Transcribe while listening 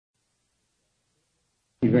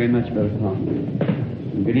Thank you very much, Brother Tom.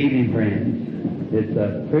 Good evening, friends. It's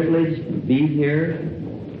a privilege to be here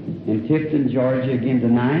in Tifton, Georgia again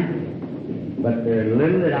tonight, but there's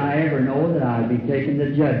little that I ever know that I'll be taking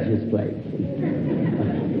the judge's place.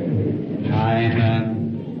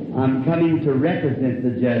 I'm coming to represent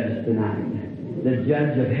the judge tonight, the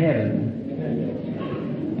judge of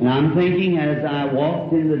heaven. And I'm thinking as I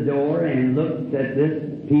walked in the door and looked at this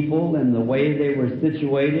people and the way they were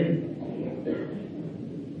situated,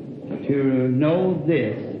 to know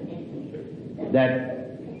this,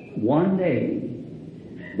 that one day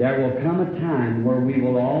there will come a time where we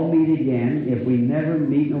will all meet again, if we never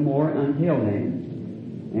meet no more until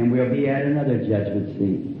then, and we'll be at another judgment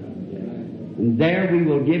seat. And there we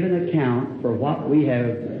will give an account for what we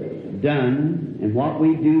have done and what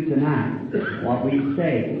we do tonight, what we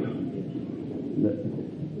say,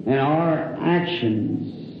 and our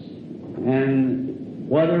actions, and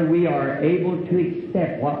whether we are able to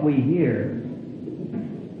accept what we hear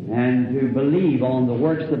and to believe on the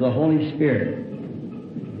works of the Holy Spirit.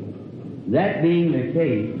 That being the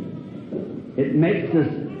case, it makes us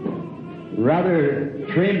rather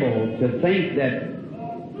tremble to think that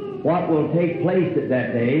what will take place at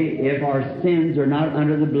that day if our sins are not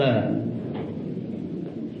under the blood.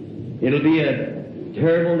 It'll be a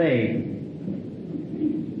terrible day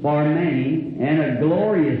for many and a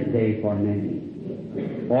glorious day for many.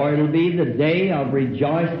 For it'll be the day of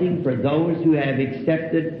rejoicing for those who have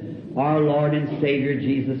accepted our Lord and Savior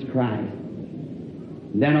Jesus Christ.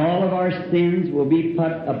 Then all of our sins will be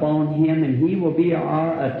put upon Him, and He will be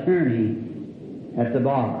our attorney at the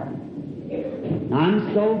bar.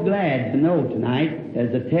 I'm so glad to know tonight,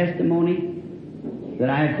 as a testimony, that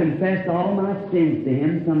I have confessed all my sins to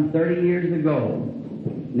Him some 30 years ago,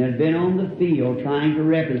 and have been on the field trying to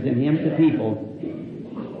represent Him to people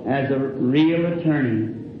as a real attorney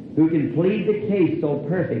who can plead the case so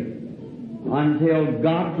perfect until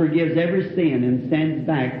God forgives every sin and sends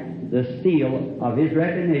back the seal of His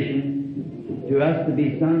recognition to us to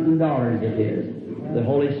be sons and daughters of His, the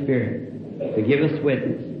Holy Spirit, to give us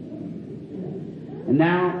witness. And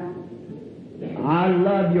now, I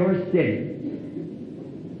love your city.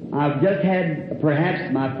 I've just had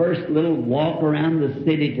perhaps my first little walk around the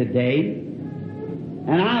city today,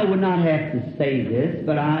 and I would not have to say this,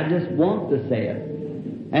 but I just want to say it.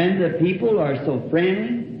 And the people are so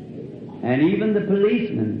friendly, and even the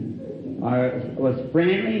policeman was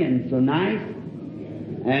friendly and so nice,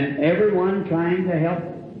 and everyone trying to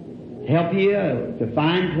help you to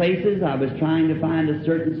find places. I was trying to find a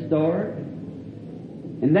certain store,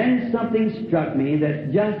 and then something struck me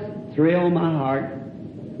that just thrilled my heart.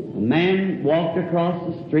 A man walked across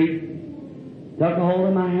the street, took a hold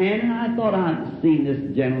of my hand, and I thought I'd seen this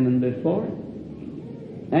gentleman before.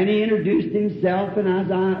 And he introduced himself, and as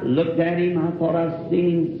I looked at him, I thought I'd seen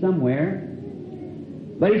him somewhere.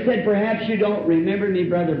 But he said, "Perhaps you don't remember me,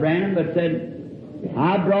 Brother Branham," but said,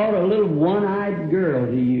 "I brought a little one-eyed girl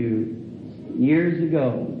to you years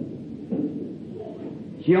ago.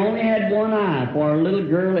 She only had one eye, for a little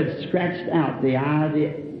girl had scratched out the eye of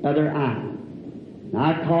the other eye.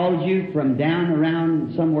 I called you from down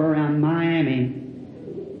around, somewhere around Miami,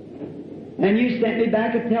 and you sent me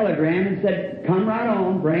back a telegram and said, 'Come right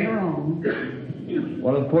on, bring her on.'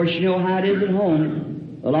 Well, of course, you know how it is at home.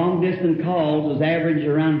 The long-distance calls was average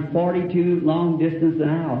around 42 long-distance an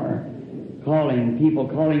hour, people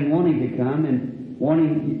calling, wanting to come, and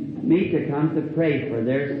wanting me to come to pray for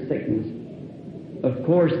their sickness. Of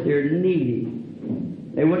course, they're needy.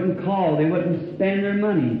 They wouldn't call, they wouldn't spend their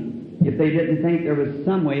money if they didn't think there was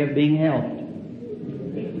some way of being helped.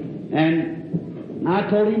 And I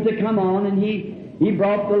told him to come on, and he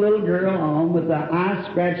brought the little girl on with the eye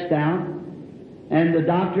scratched out, and the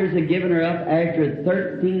doctors had given her up after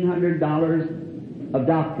 $1,300 of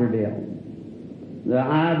doctor bill. The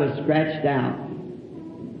eye was scratched out.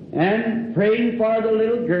 And praying for the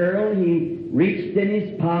little girl, he reached in his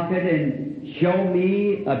pocket and showed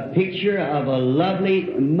me a picture of a lovely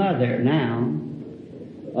mother now.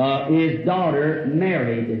 His daughter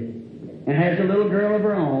married and has a little girl of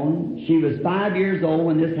her own. She was 5 years old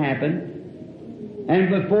when this happened. And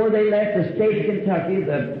before they left the state of Kentucky,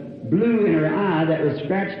 the blue in her eye that was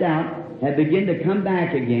scratched out had begun to come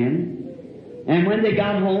back again. And when they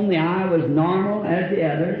got home, the eye was normal as the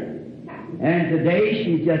other. And today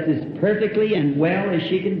she's just as perfectly and well as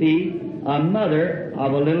she can be, a mother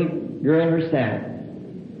of a little girl herself.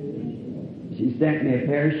 She sent me a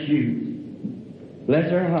pair of shoes.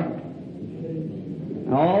 Bless her heart.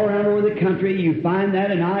 All around over the country you find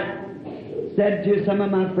that, and I said to some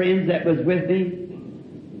of my friends that was with me,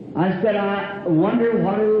 I said, I wonder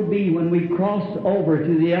what it will be when we cross over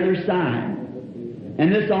to the other side.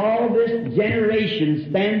 all this generation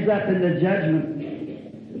stands up in the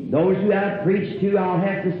judgment. Those who I've preached to, I'll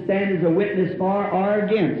have to stand as a witness for or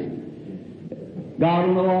against. God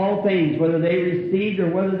will know all things, whether they received or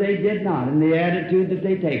whether they did not, in the attitude that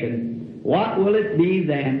they've taken. What will it be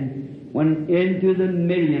then when into the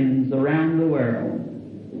millions around the world?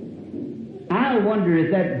 I wonder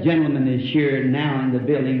if that gentleman is here now in the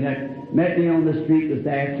building that met me on the street this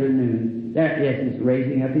afternoon. There, yes, he's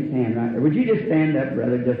raising up his hand right there. Would you just stand up,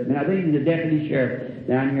 brother, just a minute? I think he's the deputy sheriff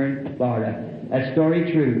down here in Florida. That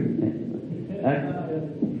story true.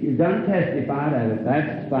 He's done testified of it.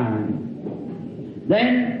 That's fine.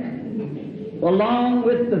 Then, along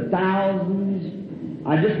with the thousands,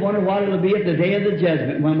 I just wonder what it'll be at the day of the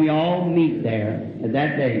judgment when we all meet there at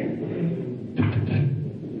that day.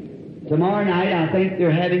 Tomorrow night, I think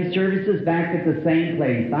they're having services back at the same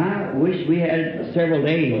place. I wish we had several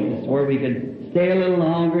days where we could stay a little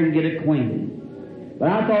longer and get acquainted. But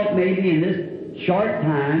I thought maybe in this short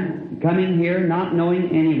time, coming here, not knowing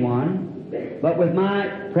anyone, but with my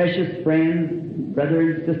precious friends, Brother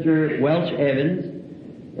and Sister Welch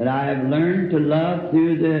Evans, that I have learned to love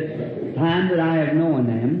through the time that I have known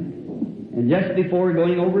them, and just before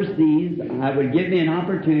going overseas, I would give me an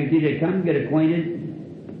opportunity to come get acquainted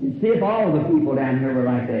and see if all the people down here were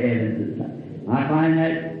like the Evanses. I find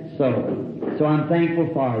that so. So I'm thankful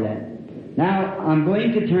for that. Now, I'm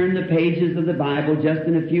going to turn the pages of the Bible just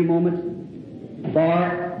in a few moments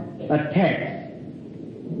for a text.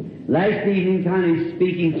 Last evening, kind of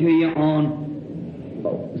speaking to you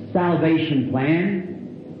on salvation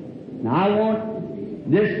plan. Now, I want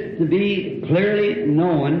this to be clearly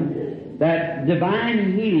known that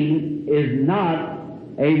divine healing is not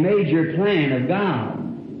a major plan of God.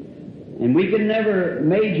 And we can never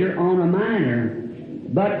major on a minor,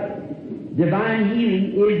 but divine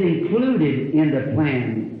healing is included in the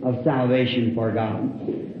plan of salvation for God.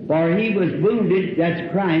 For He was wounded,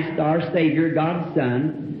 that's Christ, our Savior, God's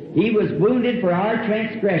Son. He was wounded for our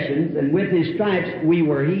transgressions, and with His stripes we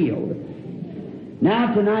were healed.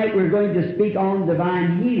 Now tonight we're going to speak on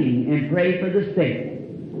divine healing and pray for the sick.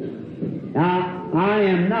 Now, I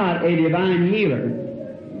am not a divine healer.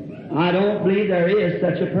 I don't believe there is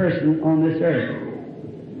such a person on this earth.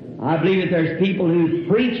 I believe that there's people who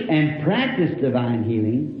preach and practice divine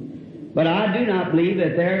healing, but I do not believe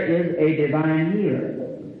that there is a divine healer.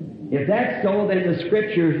 If that's so, then the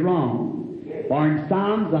Scripture is wrong. For in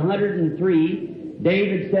Psalms 103,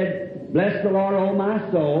 David said, "Bless the Lord, O my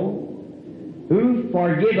soul, who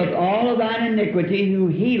forgiveth all of thine iniquity, who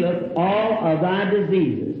healeth all of thy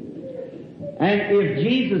diseases." And if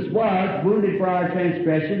Jesus was wounded for our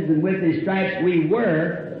transgressions, and with His stripes we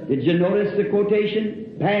were, did you notice the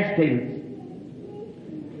quotation? Past tense.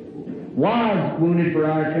 Was wounded for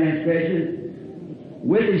our transgressions,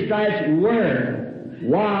 with His stripes were,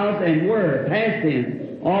 was and were, past tense,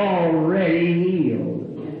 already healed.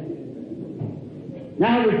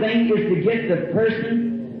 Now the thing is to get the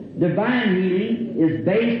person, divine healing is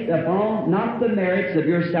based upon not the merits of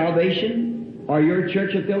your salvation, or your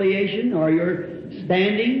church affiliation, or your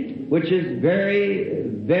standing, which is very,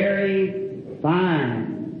 very fine.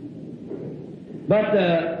 But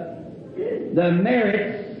the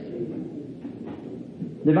merits,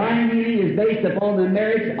 divine healing is based upon the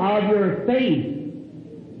merits of your faith,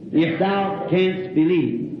 if thou canst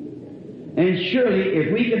believe. And surely,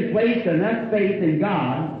 if we can place enough faith in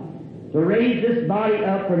God to raise this body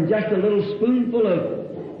up from just a little spoonful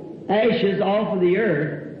of ashes off of the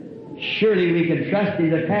earth, surely we can trust Him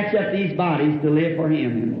to patch up these bodies to live for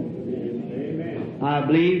Him. Amen. I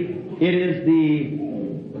believe it is the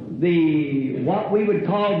what we would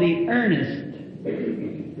call the earnest.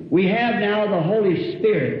 We have now the Holy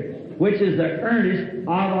Spirit, which is the earnest of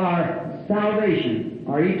our salvation,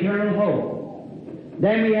 our eternal hope.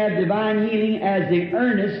 Then we have divine healing as the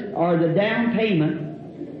earnest or the down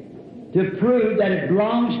payment to prove that it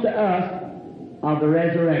belongs to us of the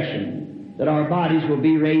resurrection, that our bodies will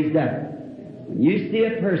be raised up. When you see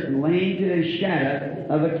a person laying to the shadow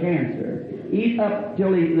of a cancer, eat up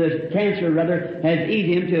till the cancer has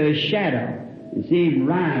eaten him to a shadow, and see him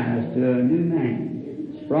rise to a new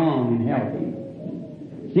man, strong and healthy.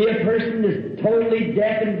 See a person that's totally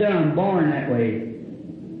deaf and dumb, born that way,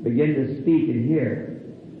 begin to speak and hear.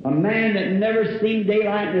 A man that never seen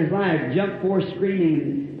daylight in his life jump forth screaming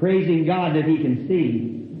and praising God that he can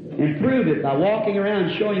see. And prove it by walking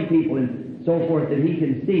around showing people and so forth that he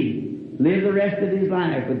can see. Live the rest of his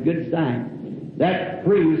life with good sight. That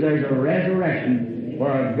proves there's a resurrection for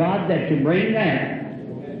a God that can bring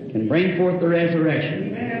that, can bring forth the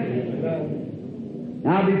resurrection.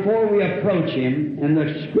 Now before we approach Him, and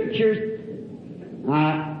the Scriptures,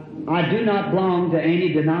 I do not belong to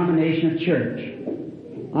any denomination of church.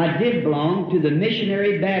 I did belong to the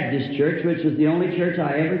Missionary Baptist Church, which was the only church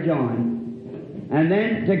I ever joined. And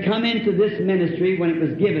then to come into this ministry when it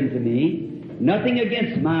was given to me, nothing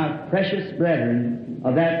against my precious brethren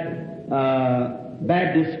of that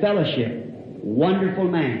Baptist fellowship. Wonderful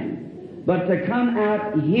man. But to come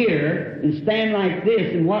out here and stand like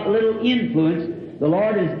this and what little influence the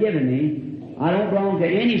Lord has given me, I don't belong to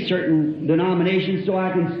any certain denomination, so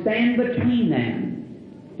I can stand between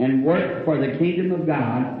them and work for the kingdom of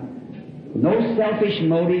God. No selfish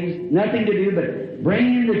motives, nothing to do but bring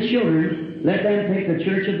in the children, let them take the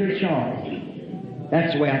church of their choice.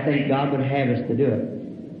 That's the way I think God would have us to do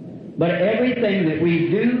it. But everything that we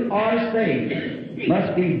do or say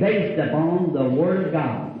must be based upon the Word of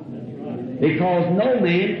God. Because no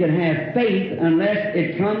man can have faith unless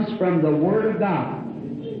it comes from the Word of God.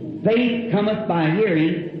 Faith cometh by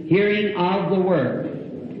hearing, hearing of the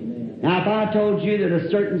Word. Now, if I told you that a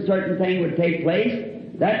certain thing would take place,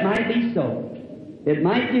 that might be so. It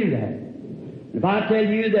might do that. If I tell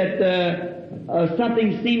you that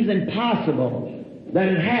something seems impossible that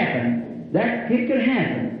it happened, that it could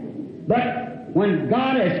happen. But when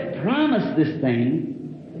God has promised this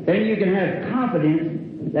thing, then you can have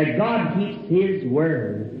confidence that God keeps His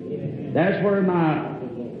Word. That's where my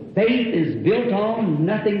faith is built on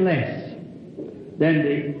nothing less than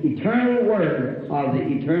the eternal Word of the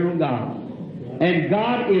eternal God. And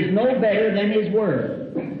God is no better than His Word.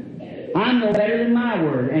 I'm no better than my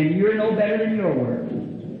Word, and you're no better than your Word.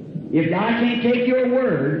 If I can't take your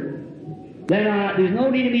Word, then there's no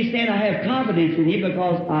need of me saying I have confidence in you,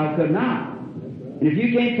 because I could not. And if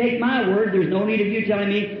you can't take my Word, there's no need of you telling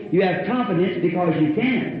me you have confidence, because you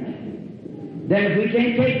can't. Then if we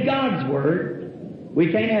can't take God's Word,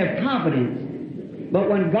 we can't have confidence. But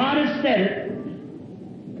when God has said it,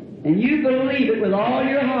 and you believe it with all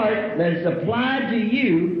your heart that it's applied to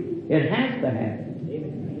you, it has to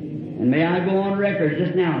happen. And may I go on record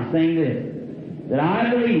just now saying this, that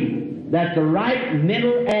I believe that the right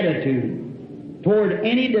mental attitude toward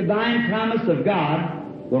any divine promise of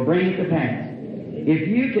God will bring it to pass. If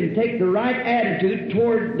you can take the right attitude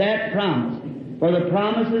toward that promise, for the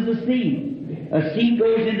promise is a seed. A seed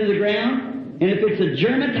goes into the ground, and if it's a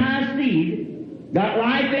germatized seed, got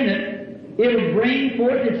life in it, it'll bring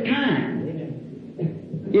forth its kind.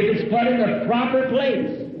 If it's put in the proper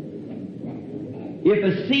place. If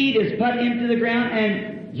a seed is put into the ground,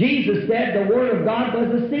 and Jesus said the Word of God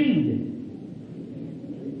was a seed.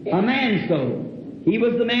 A man sowed it. He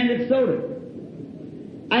was the man that sowed it.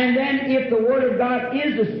 And then if the Word of God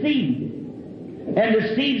is a seed, and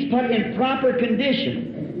the seed's put in proper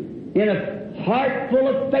condition, in a heart full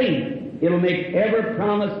of faith, it'll make every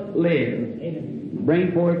promise live.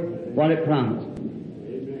 Bring forth what it promised.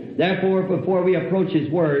 Therefore, before we approach His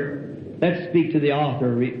Word, let's speak to the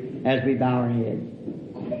author as we bow our heads.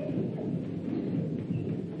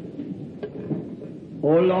 O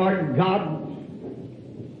Lord God,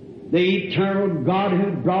 the eternal God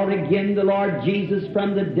who brought again the Lord Jesus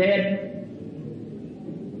from the dead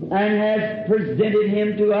and has presented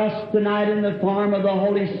Him to us tonight in the form of the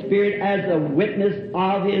Holy Spirit as a witness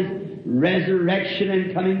of His resurrection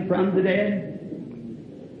and coming from the dead.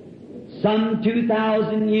 Some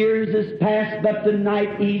 2,000 years has passed, but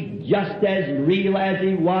tonight He's just as real as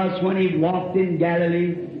He was when He walked in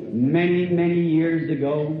Galilee many, many years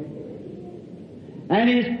ago. And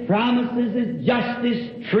His promises is just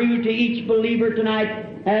as true to each believer tonight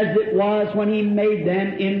as it was when He made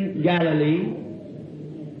them in Galilee.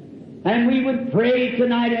 And we would pray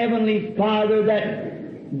tonight, Heavenly Father,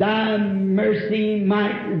 that Thy mercy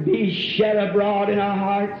might be shed abroad in our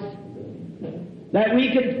hearts, that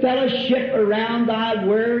we could fellowship around Thy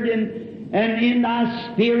Word and in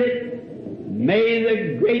Thy Spirit. May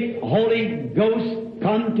the great Holy Ghost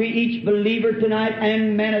come to each believer tonight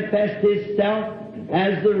and manifest Himself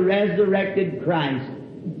as the resurrected Christ.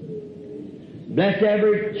 Bless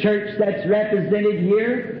every church that's represented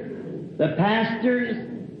here, the pastors,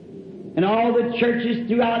 and all the churches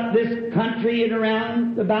throughout this country and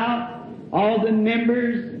around about, all the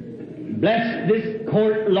members. Bless this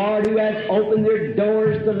court, Lord, who has opened their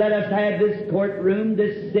doors to let us have this courtroom,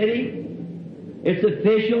 this city, its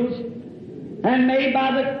officials. And may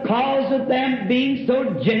by the cause of them being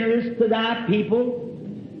so generous to Thy people,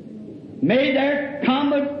 may there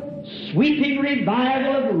come a sweeping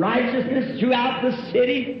revival of righteousness throughout the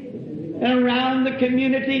city and around the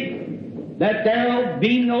community, that there will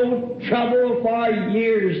be no trouble for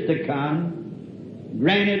years to come.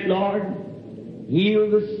 Grant it, Lord. Heal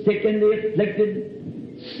the sick and the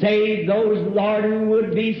afflicted. Save those, Lord, who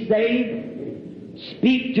would be saved.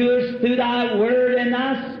 Speak to us through Thy Word and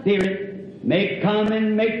Thy Spirit. May come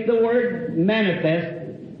and make the Word manifest.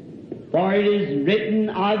 For it is written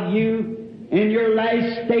of you in your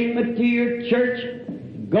last statement to your church,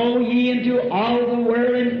 Go ye into all the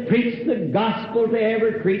world and preach the gospel to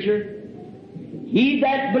every creature. He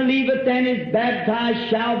that believeth and is baptized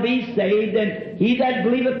shall be saved, and he that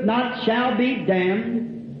believeth not shall be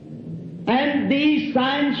damned. And these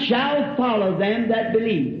signs shall follow them that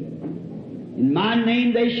believe. In my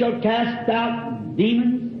name they shall cast out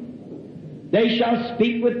demons. They shall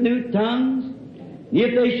speak with new tongues.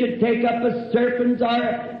 If they should take up a serpent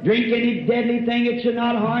or drink any deadly thing, it should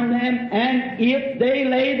not harm them. And if they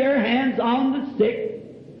lay their hands on the sick,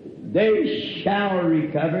 they shall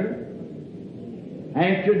recover.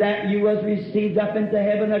 After that you was received up into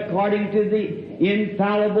heaven according to the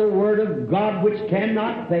infallible Word of God, which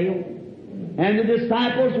cannot fail. And the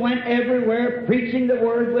disciples went everywhere preaching the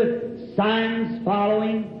Word with signs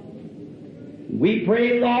following. We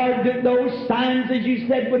pray, Lord, that those signs, as you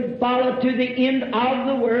said, would follow to the end of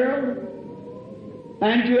the world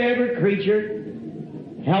and to every creature.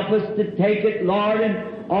 Help us to take it, Lord,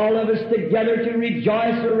 and all of us together to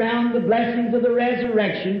rejoice around the blessings of the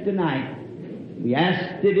resurrection tonight. We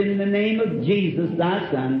ask it in the name of Jesus, Thy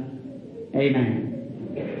Son. Amen.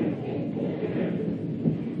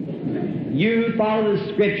 You follow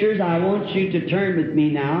the Scriptures. I want you to turn with me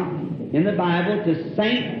now in the Bible to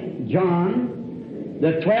St. John,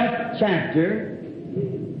 the 12th chapter,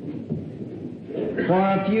 for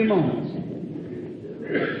a few moments.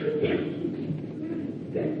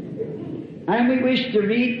 And we wish to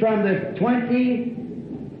read from the 20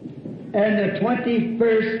 and the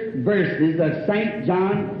 21st verses of St.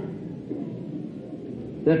 John,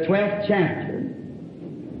 the 12th chapter.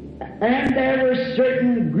 And there were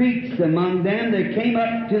certain Greeks among them that came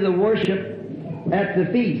up to the worship at the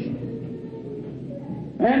feast.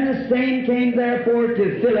 And the same came therefore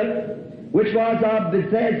to Philip, which was of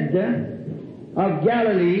Bethsaida of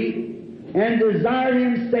Galilee, and desired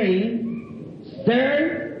him, saying,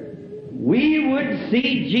 Sir, we would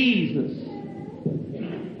see Jesus.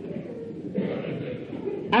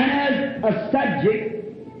 And as a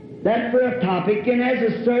subject, that for a topic, and as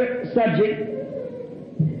a subject,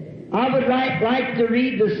 I would like to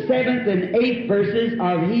read the 7th and 8th verses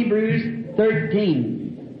of Hebrews 13.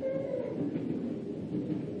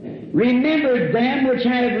 Remember them which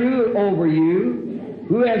have rule over you,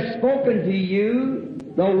 who have spoken to you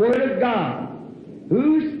the word of God,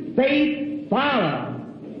 whose faith follow.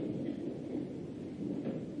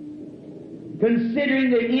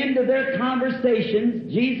 Considering the end of their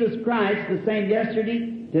conversations, Jesus Christ, the same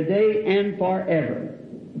yesterday, today, and forever.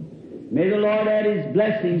 May the Lord add His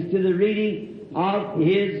blessings to the reading of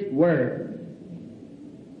His Word.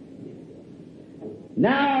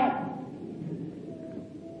 Now,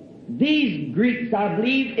 these Greeks, I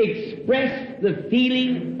believe, express the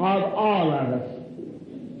feeling of all of us.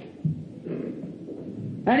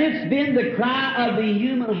 And it's been the cry of the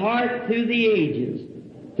human heart through the ages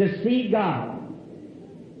to see God.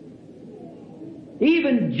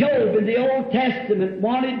 Even Job in the Old Testament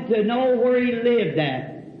wanted to know where he lived at.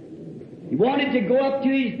 He wanted to go up to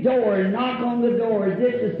his door and knock on the door as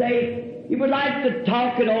if to say he would like to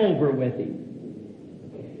talk it over with him.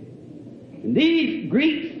 And these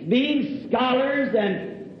Greeks, being scholars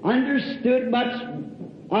and understood much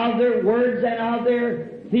of their words and of their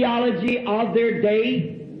theology of their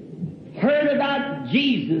day, heard about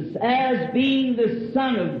Jesus as being the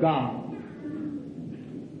Son of God.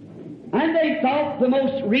 And they thought the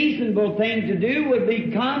most reasonable thing to do would be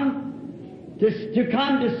to come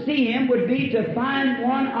to see Him would be to find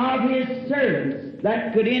one of His servants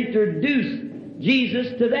that could introduce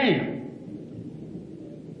Jesus to them.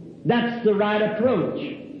 That's the right approach.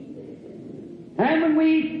 And when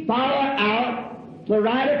we follow out the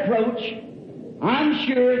right approach, I'm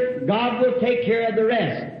sure God will take care of the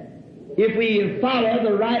rest if we follow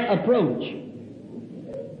the right approach.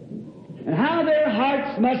 And how their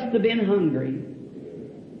hearts must have been hungry,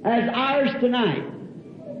 as ours tonight.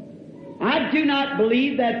 I do not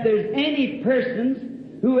believe that there's any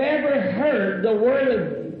persons who ever heard the word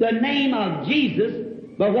of the name of Jesus,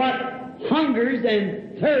 but what hungers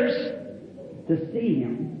and thirsts to see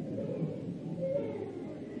Him.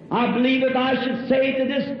 I believe if I should say to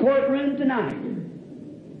this courtroom tonight,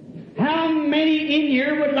 how many in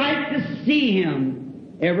here would like to see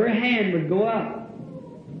Him? Every hand would go up.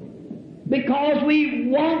 Because we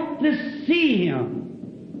want to see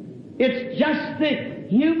Him. It's just the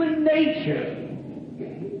human nature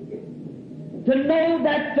to know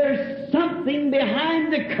that there's something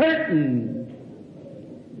behind the curtain.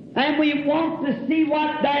 And we want to see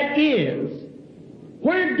what that is.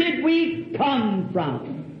 Where did we come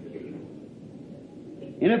from?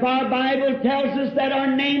 And if our Bible tells us that our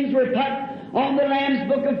names were put on the Lamb's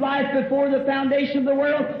Book of Life before the foundation of the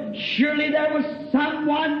world, surely there was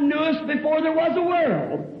someone knew us before there was a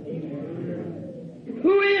world.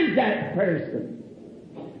 Who is that person?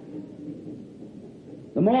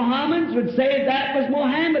 The Mohammedans would say that was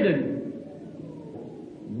Mohammedan.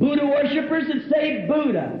 Buddha worshippers would say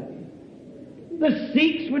Buddha. The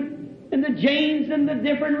Sikhs would, and the Jains and the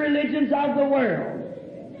different religions of the world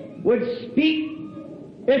would speak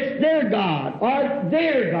it's their God or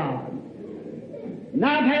their God. And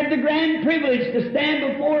I've had the grand privilege to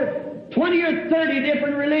stand before 20 or 30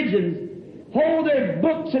 different religions, hold their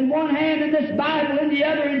books in one hand and this Bible in the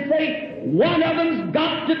other and say, one of them's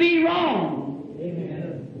got to be wrong.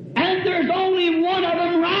 Amen. And there's only one of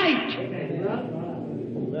them right. Amen.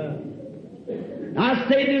 I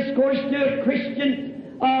say this, of course, to a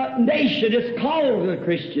Christian nation. It's called a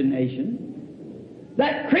Christian nation.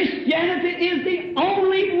 That Christianity is the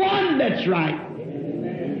only one that's right.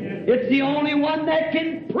 Amen. It's the only one that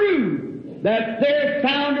can prove that their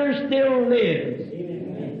founder still lives.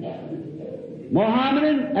 Amen.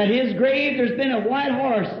 Mohammedan, at his grave, there's been a white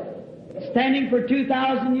horse standing for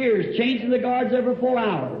 2,000 years, changing the guards every 4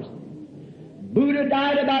 hours. Buddha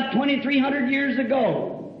died about 2,300 years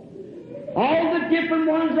ago. All the different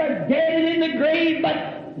ones are dead and in the grave,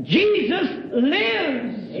 but Jesus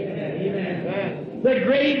lives. Amen. The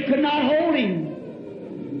grave could not hold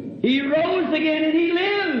him. He rose again and he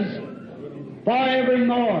lives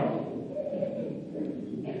forevermore.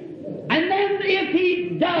 And then if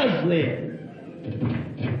he does live,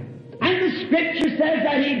 and the Scripture says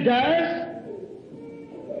that he does,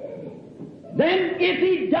 then if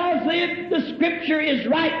he does live, the Scripture is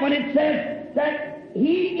right when it says that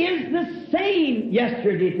he is the same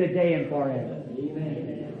yesterday, today, and forever.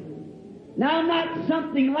 Now, not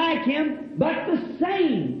something like him, but the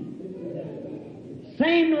same.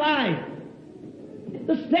 Same life.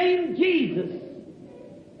 The same Jesus.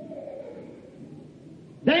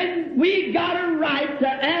 Then we got a right to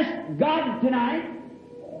ask God tonight,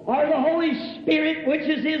 or the Holy Spirit, which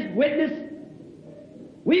is His witness.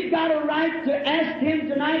 We've got a right to ask Him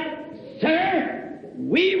tonight, sir,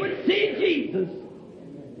 we would see Jesus.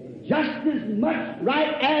 Just as much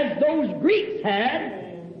right as those Greeks had,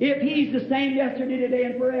 if He's the same yesterday, today,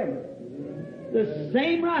 and forever. The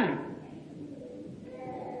same right.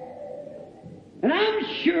 And I'm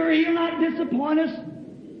sure He'll not disappoint us,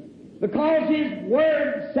 because His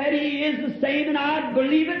Word said He is the same, and I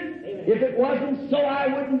believe it. Amen. If it wasn't so, I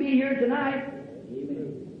wouldn't be here tonight.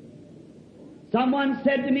 Amen. Someone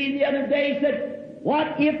said to me the other day, said,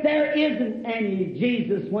 what if there isn't any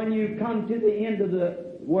Jesus when you come to the end of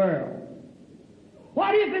the world?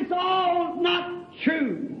 What if it's all not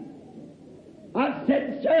true? I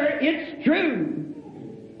said, sir, it's true.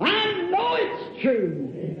 I know it's true.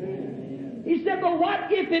 Amen. He said, but what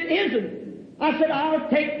if it isn't? I said, I'll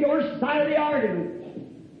take your side of the argument.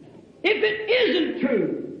 If it isn't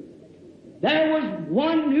true, there was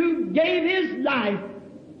one who gave his life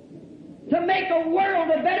to make a world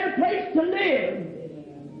a better place to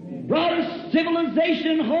live. Brought us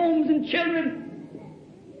civilization, homes and children,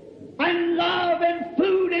 and love and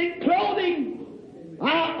food and clothing.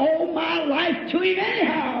 I owe my life to Him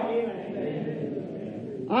anyhow.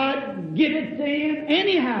 I'd give it to Him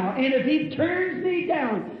anyhow. And if He turns me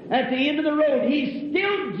down at the end of the road, He's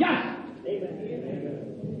still just.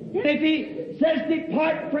 And if He says,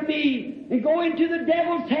 depart from me and go into the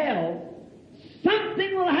devil's hell,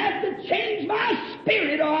 something will have to change my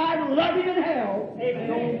spirit, or I'd love Him in hell.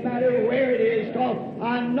 No matter where it is, because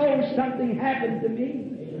I know something happened to me.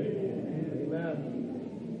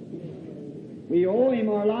 We owe Him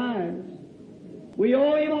our lives. We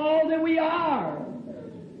owe Him all that we are.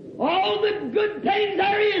 All the good things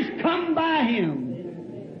there is come by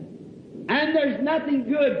Him. And there's nothing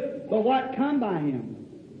good but what come by Him.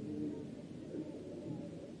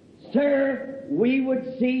 Sir, we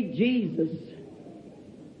would see Jesus.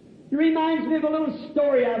 It reminds me of a little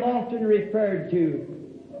story I've often referred to.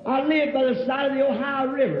 I lived by the side of the Ohio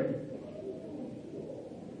River.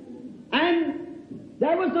 And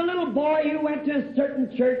there was a little boy who went to a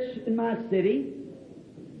certain church in my city,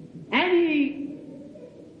 and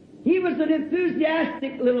he was an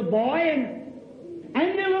enthusiastic little boy,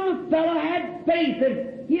 and the little fellow had faith,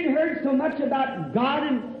 and he had heard so much about God,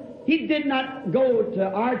 and he did not go to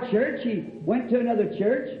our church. He went to another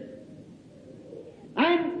church,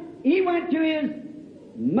 and he went to his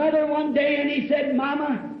mother one day, and he said,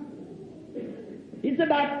 Mama, he's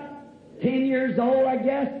about 10 years old, I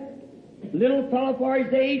guess, little fellow for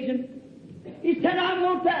his age, and he said, I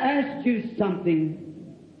want to ask you something.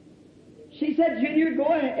 she said, Junior, go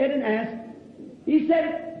ahead and ask. He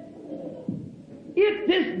said, if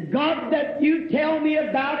this God that you tell me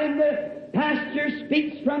about and the pastor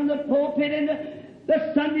speaks from the pulpit and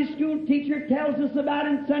the Sunday school teacher tells us about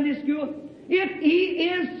in Sunday school, if He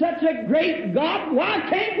is such a great God, why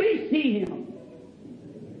can't we see Him?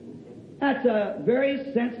 That's a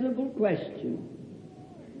very sensible question.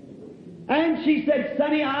 And she said,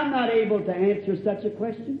 Sonny, I'm not able to answer such a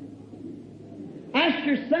question. Ask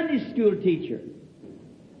your Sunday school teacher.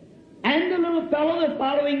 And the little fellow the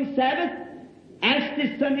following Sabbath asked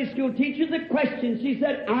his Sunday school teacher the question. She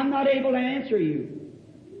said, I'm not able to answer you.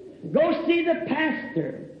 Go see the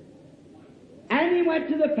pastor. And he went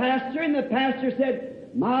to the pastor, and the pastor said,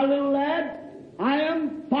 my little lad, I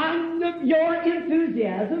am fond of your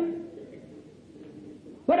enthusiasm,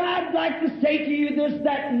 but I'd like to say to you this,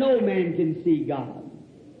 that no man can see God.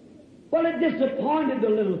 Well, it disappointed the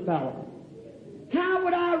little fellow. How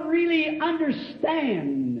would I really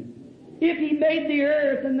understand if He made the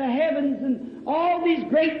earth and the heavens and all these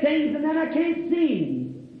great things, and then I can't see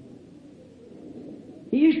Him?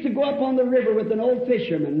 He used to go up on the river with an old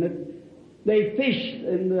fisherman that they fish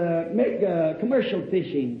and make commercial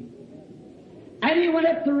fishing. And he went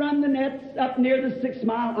up to run the nets up near the 6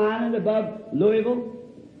 Mile Island above Louisville.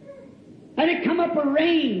 And it come up a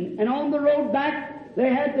rain, and on the road back they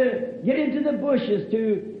had to get into the bushes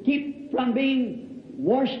to keep from being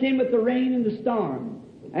washed in with the rain and the storm.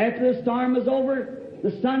 After the storm was over,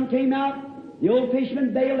 the sun came out, the old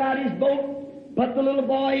fisherman bailed out his boat, put the little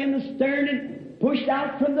boy in the stern, and pushed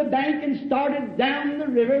out from the bank and started down the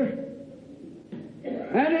river.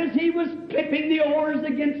 And as he was clipping the oars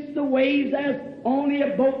against the waves, as only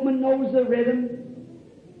a boatman knows the rhythm,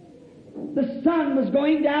 the sun was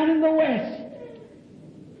going down in the west.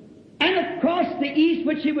 And across the east,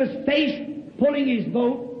 which he was faced, pulling his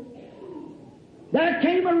boat, there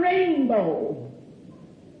came a rainbow.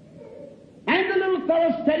 And the little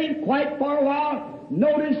fellow sitting quiet for a while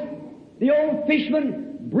noticed the old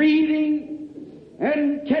fisherman breathing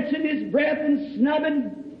and catching his breath and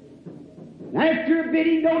snubbing. After a bit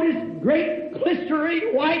he noticed great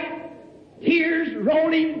glistery white tears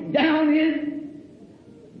rolling down his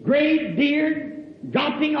gray beard,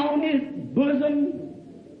 dropping on his bosom.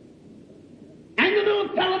 And the little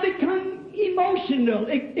fellow become emotional,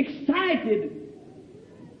 excited.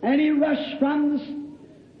 And he rushed from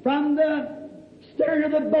the stern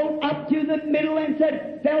of the boat up to the middle and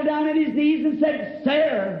fell down on his knees and said,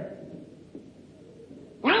 Sir,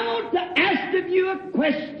 I want to ask of you a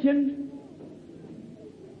question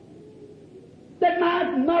that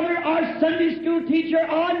my mother or Sunday school teacher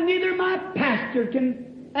or neither my pastor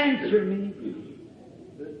can answer me.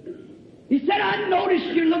 He said, I noticed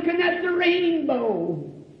you looking at the rainbow.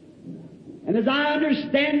 And as I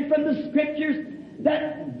understand from the Scriptures,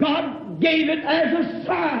 that God gave it as a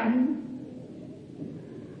sign.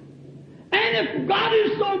 And if God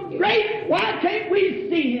is so great, why can't we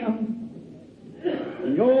see Him?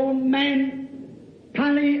 The old man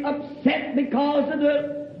kind of upset because of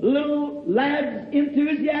the little lad's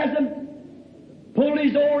enthusiasm, pulled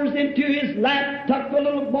his oars into his lap, took the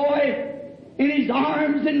little boy in his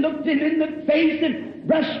arms and looked him in the face and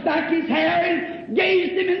brushed back his hair and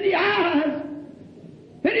gazed him in the eyes.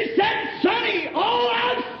 And he said, Sonny, all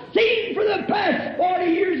I've seen for the past 40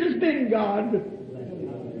 years has been God.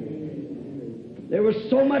 There was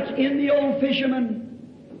so much in the old fisherman.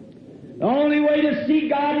 The only way to see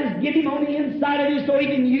God is get Him on the inside of you so He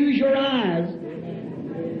can use your eyes.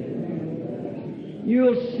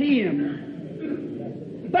 You'll see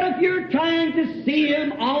Him. But if you're trying to see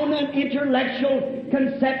Him on an intellectual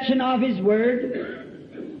conception of His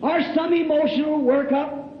Word or some emotional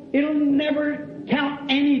workup, it'll never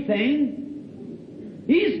count anything.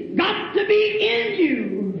 He's got to be in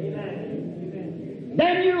you. Amen.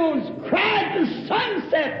 Then you'll cry at the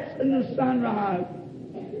sunsets and the sunrise.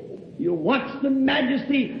 You'll watch the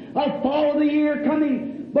majesty of fall of the year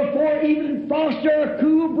coming before even frost or a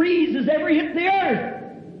cool breeze has ever hit the earth.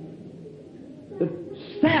 The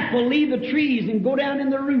sap will leave the trees and go down in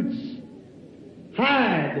the roots.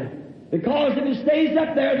 Hide. Because if it stays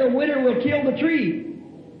up there, the winter will kill the tree.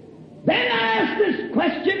 Then I ask this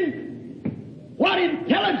question, what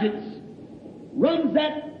intelligence runs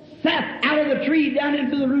that sap out of the tree down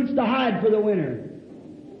into the roots to hide for the winter?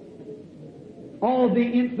 All the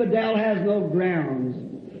infidel has no grounds.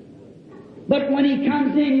 But when he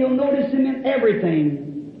comes in, you'll notice him in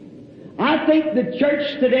everything. I think the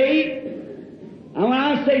church today, and when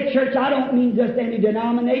I say church, I don't mean just any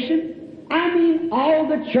denomination. I mean all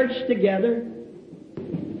the church together.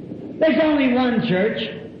 There's only one church.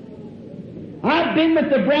 I've been with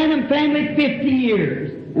the Branham family 50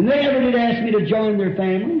 years. And they ever did ask me to join their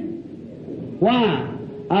family. Why?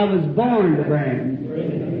 I was born to Branham.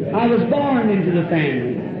 I was born into the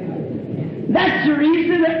family. That's the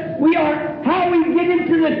reason that we are, how we get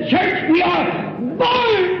into the church, we are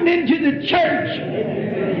born into the church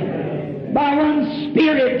by one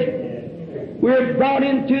Spirit. We're brought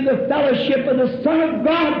into the fellowship of the Son of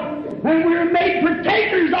God, and we're made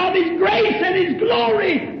partakers of His grace and His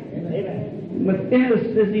glory. Within us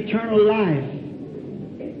is eternal life.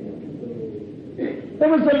 There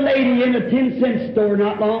was a lady in a 10-cent store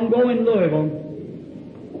not long ago in Louisville.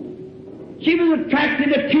 She was attracting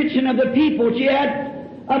the attention of the people. She had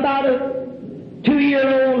about a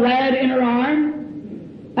 2-year-old lad in her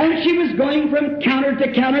arm, and she was going from counter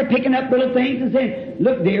to counter picking up little things and saying,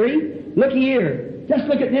 "Look, dearie, look here. Just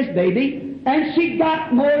look at this, baby." And she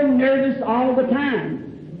got more nervous all the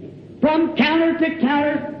time. From counter to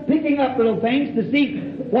counter, picking up little things to see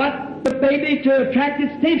what the baby to attract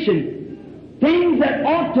its attention. Things that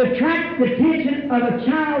ought to attract the attention of a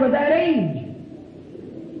child of that age.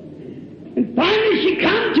 And finally she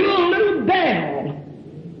come to a little bell.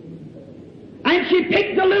 And she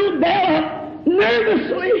picked the little bell up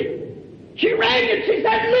nervously. She rang it. She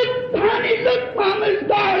said, "Look, honey, look, Mama's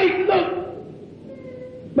darling,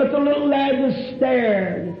 look." But the little lad was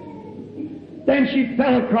scared. Then she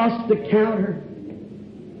fell across the counter,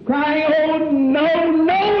 crying, "Oh, no,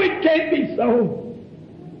 no, it can't be so."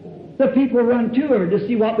 The people run to her to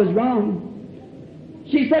see what was wrong.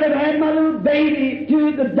 She said, "I've had my little baby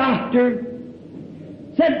to the doctor.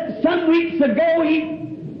 Said some weeks ago he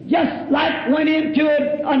just like went into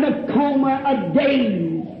a coma, a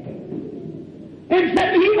daze. And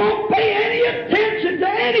said he won't pay any attention to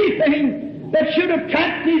anything that should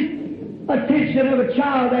attract his attention of a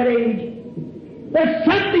child that age. There's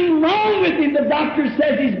something wrong with him. The doctor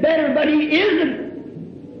says he's better, but he isn't."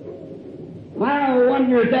 I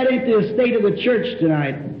wonder if that ain't the state of the church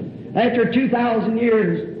tonight, after 2,000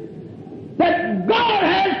 years. But God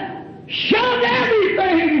has shoved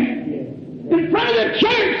everything in front of the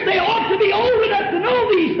church. They ought to be old enough to know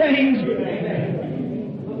these things.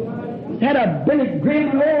 Had a Billy Graham,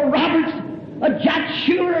 an Oral Roberts, a Jack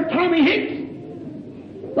Schuler, a Tommy Hicks.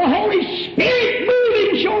 The Holy Spirit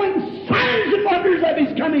moving, showing signs and wonders of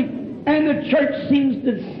His coming. And the church seems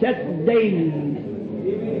to set days,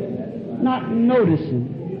 not noticing.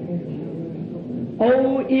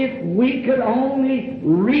 Oh, if we could only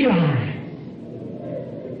realize,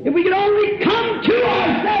 if we could only come to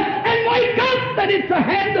ourselves and wake up that it's the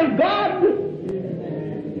hand of God.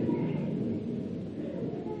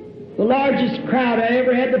 The largest crowd I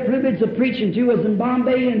ever had the privilege of preaching to was in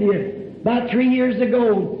Bombay, India, about 3 years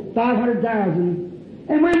ago, 500,000.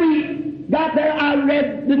 And when we got there, I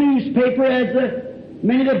read the newspaper as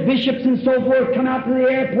many of the bishops and so forth come out to the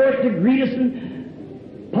airport to greet us,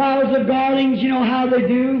 and piles of garlands, you know how they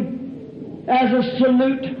do, as a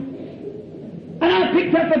salute. And I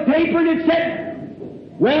picked up a paper and it said,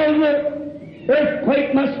 "Well, the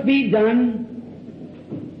earthquake must be done."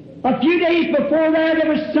 A few days before that, there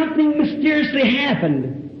was something mysteriously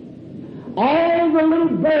happened. All the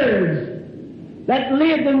little birds that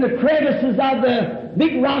lived in the crevices of the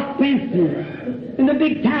big rock fences and the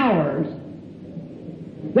big towers,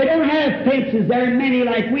 they don't have fences there many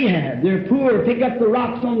like we have. They're poor, pick up the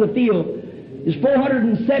rocks on the field. There's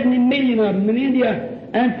 470 million of them in India,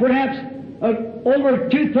 and perhaps over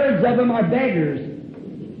 2/3 of them are beggars.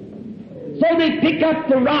 So they pick up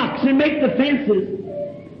the rocks and make the fences.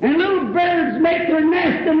 And little birds make their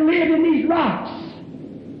nest and live in these rocks.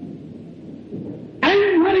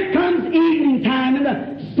 And when it comes evening time and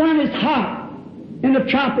the sun is hot in the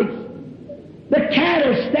tropics, the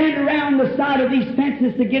cattle stand around the side of these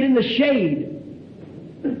fences to get in the shade.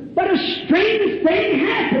 But a strange thing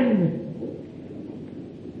happened.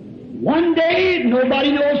 One day,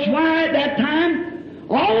 nobody knows why at that time,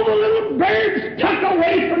 all the little birds took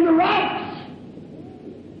away from the rocks.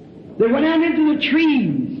 They went out into the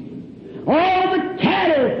trees. All the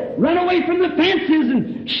cattle run away from the fences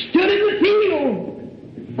and stood in the field.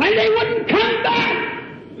 And they wouldn't come back.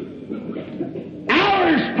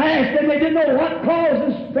 Hours passed and they didn't know what caused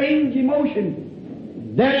this strange emotion.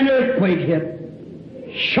 Then an earthquake hit,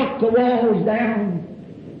 shook the walls down.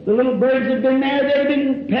 The little birds had been there, they'd have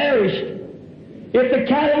been perished. If the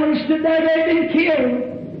cattle would have stood there, they'd have been killed.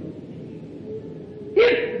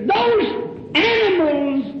 If those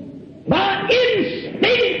animals, by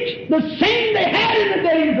instinct, the same they had in the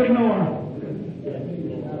days of Noah,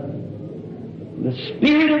 the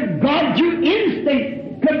Spirit of God through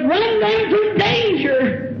instinct could run them to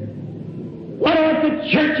danger, what ought the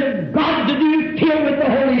church of God to do? Filled with the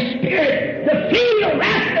Holy Spirit, to feel the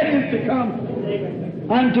wrath that is to come.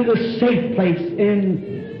 unto the safe place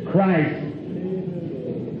in Christ.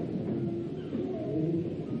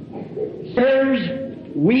 Sirs,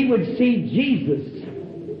 we would see Jesus.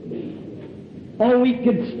 Oh, we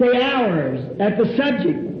could stay hours at the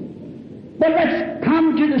subject. But let's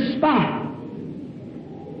come to the spot.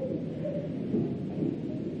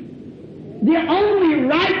 The only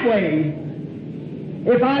right way,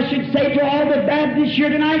 if I should say to all the Baptists here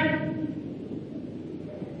tonight,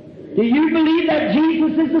 do you believe that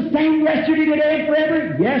Jesus is the same yesterday, today, and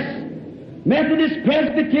forever? Yes. Methodist,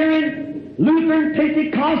 Presbyterian, Lutheran,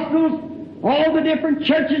 Pentecostals, all the different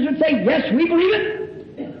churches would say, yes, we believe it.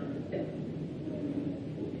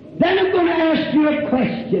 Then I'm going to ask you a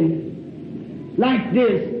question like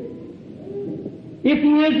this. If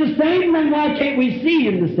He is the same, then why can't we see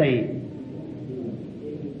Him the same?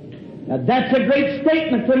 Now, that's a great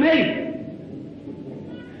statement to make.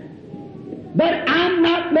 But I'm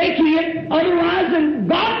not making it otherwise than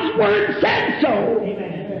God's Word said so.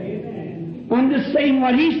 I'm just saying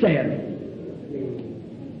what He said.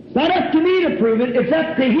 It's not up to me to prove it. It's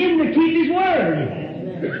up to Him to keep His Word.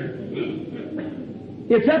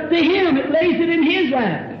 It's up to Him. It lays it in His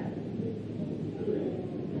lap.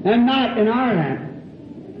 And not in our lap.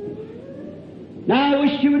 Now I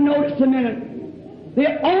wish you would notice a minute.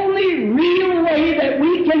 The only real way that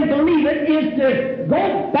we can believe it is to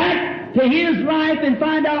go back to His life and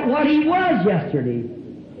find out what He was yesterday.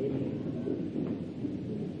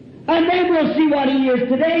 And then we'll see what He is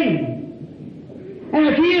today. And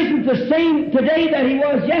if He isn't the same today that He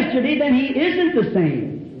was yesterday, then He isn't the same.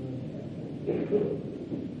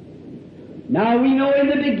 Now we know in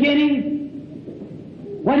the beginning,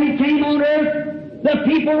 when He came on earth, the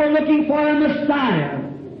people were looking for a Messiah.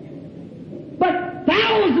 But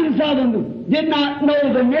thousands of them did not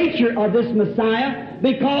know the nature of this Messiah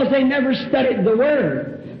because they never studied the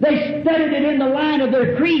Word. They studied it in the line of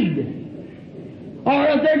their creed, or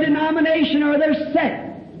of their denomination, or their sect.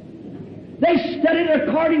 They studied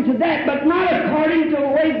according to that, but not according to the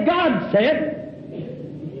way God said.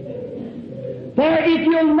 For if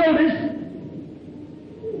you'll notice,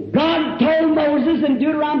 God told Moses in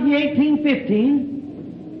Deuteronomy 18:15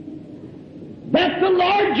 that the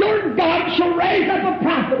Lord your God shall raise up a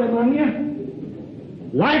prophet among you,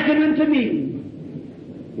 like unto me.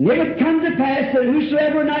 And it would come to pass that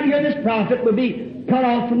whosoever would not hear this prophet would be cut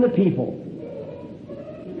off from the people.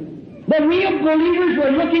 The real believers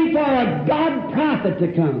were looking for a God prophet to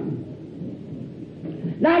come.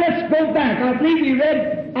 Now let's go back. I believe we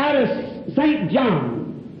read out of St. John.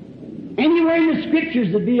 Anywhere in the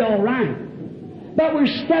Scriptures would be all right. But we're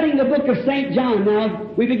studying the book of St. John now.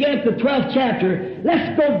 We begin at the 12th chapter.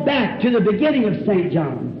 Let's go back to the beginning of St.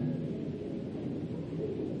 John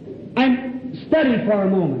and study for a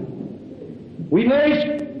moment. We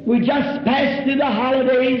just passed through the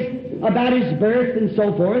holidays about His birth and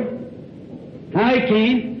so forth, how He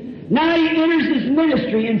came. Now He enters His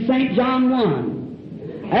ministry in St. John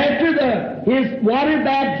 1. After His water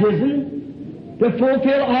baptism, to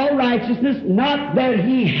fulfill all righteousness, not that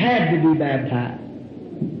He had to be baptized.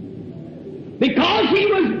 Because He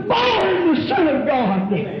was born the Son of God.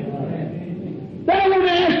 Then I want to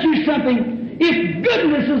ask you something. If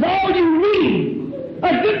goodness is all you need,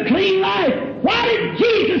 a good clean life, why did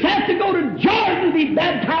Jesus have to go to Jordan to be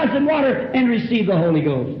baptized in water and receive the Holy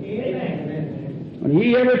Ghost?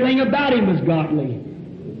 When everything about Him was godly.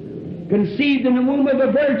 Conceived in the womb of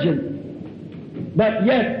a virgin. But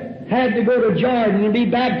yet, had to go to Jordan and be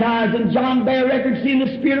baptized, and John bare record seeing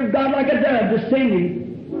the Spirit of God like a dove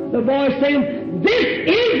descending. The voice saying, "This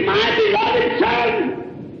is my beloved Son."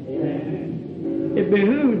 It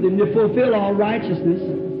behooved Him to fulfill all righteousness.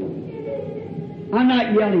 I'm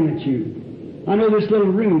not yelling at you. I know this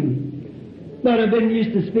little room, but I've been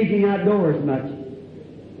used to speaking outdoors much.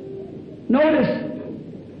 Notice,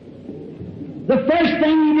 the first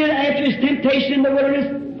thing He did after His temptation in the wilderness,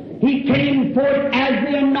 He came forth as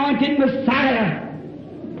the anointed Messiah.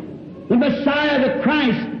 The Messiah, the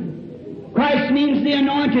Christ. Christ means the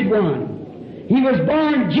anointed one. He was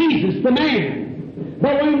born Jesus, the man.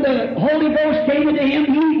 But when the Holy Ghost came into Him,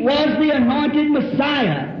 He was the anointed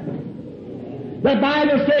Messiah. The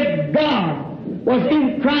Bible said God was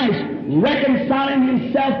in Christ reconciling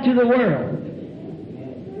Himself to the world.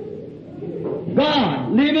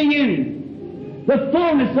 God living in Him. The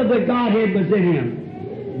fullness of the Godhead was in Him.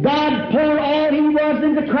 God poured all He was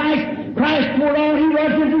into Christ. Christ poured all He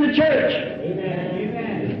was into the church.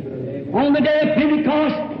 Amen. On the day of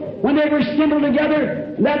Pentecost, when they were assembled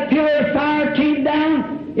together, that pillar of fire came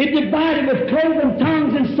down. It divided with cloven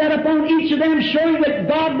tongues and set upon each of them, showing that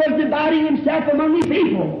God was dividing Himself among His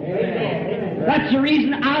people. Amen. That's the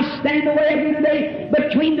reason I stand the way I do today.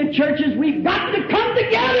 Between the churches, we've got to come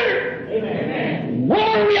together. Amen. The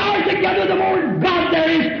more we are together, the more God there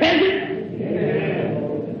is present. Amen.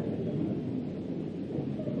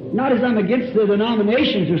 Not as I'm against the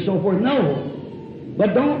denominations or so forth, no.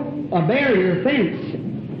 But don't bury your fence.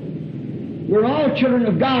 We're all children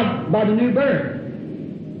of God by the new birth.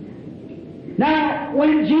 Now,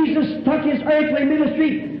 when Jesus took His earthly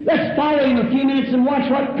ministry, let's follow Him a few minutes and watch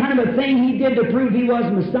what kind of a thing He did to prove He was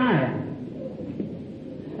Messiah.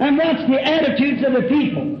 And watch the attitudes of the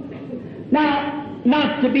people. Now,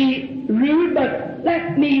 not to be rude, but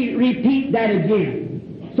let me repeat that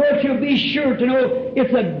again, so that you'll be sure to know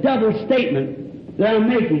it's a double statement that I'm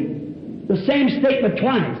making. The same statement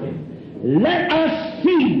twice. Let us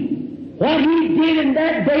see what He did in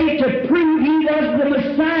that day to prove He was the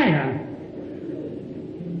Messiah.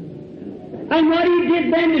 And what He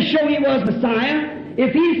did then to show He was Messiah,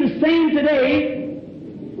 if He's the same today,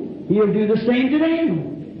 He'll do the same today.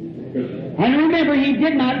 And remember, He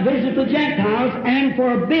did not visit the Gentiles and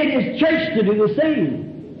forbid His church to do the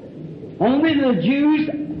same. Only the Jews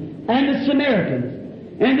and the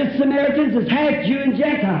Samaritans. And the Samaritans is half Jew and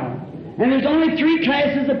Gentile. And there's only three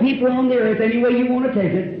classes of people on the earth, any way you want to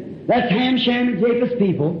take it. That's Ham, Shem, and Japheth's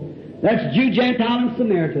people. That's Jew, Gentile, and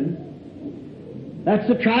Samaritan. That's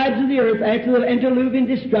the tribes of the earth after the antediluvian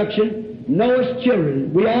destruction, Noah's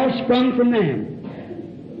children. We all sprung from them.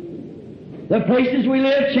 The places we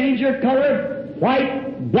live change their color,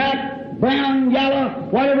 white, black, brown, yellow,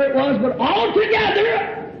 whatever it was, but all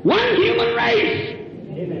together, one human race.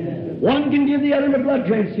 Amen. One can give the other a blood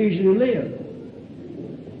transfusion and live.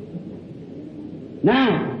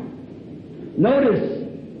 Now, notice,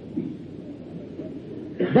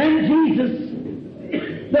 then Jesus,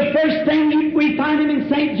 the first thing we find Him in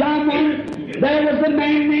St. John 1, there was a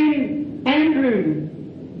man named Andrew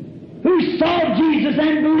who saw Jesus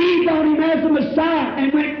and believed on Him as the Messiah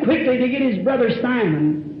and went quickly to get his brother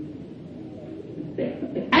Simon.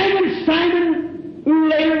 And when Simon, who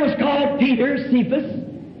later was called Peter, Cephas,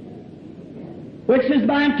 which is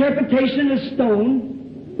by interpretation a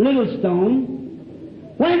stone, little stone,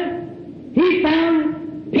 when he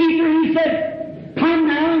found Peter, he said, "Come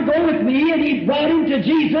now and go with me," and he brought him to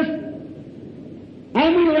Jesus.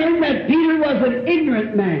 And we learned that Peter was an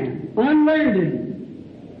ignorant man, unlearned.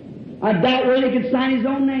 I doubt whether he could sign his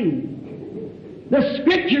own name. The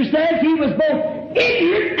Scripture says he was both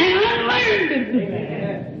ignorant and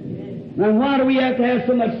unlearned. Now, why do we have to have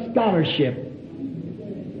so much scholarship?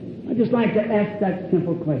 I'd just like to ask that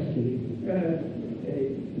simple question.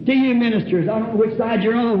 To you ministers, I don't know which side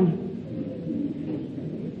you're on.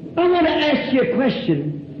 I want to ask you a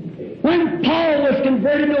question. When Paul was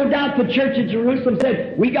converted, no doubt the church at Jerusalem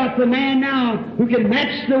said, "We got the man now who can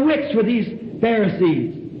match the wits with these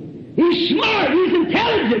Pharisees. He's smart, he's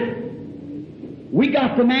intelligent. We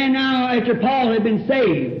got the man now after Paul had been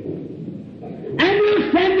saved. And we'll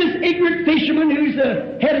send this ignorant fisherman who's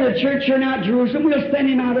the head of the church here now at Jerusalem, we'll send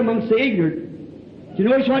him out amongst the ignorant." Do you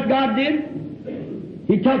notice what God did?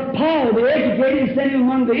 He took Paul, the educated, and sent him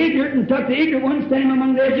among the ignorant, and took the ignorant ones and sent him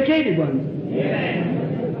among the educated ones. Amen.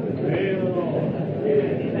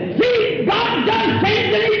 See, God does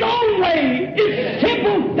things in His own way. It's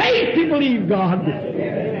simple faith to believe God.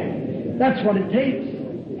 That's what it takes.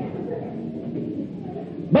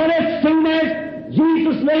 But as soon as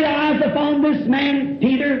Jesus laid eyes upon this man,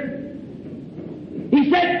 Peter, He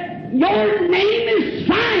said, "Your name is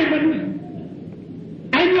Simon,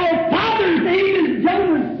 and your father's name is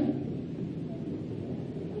Jonas."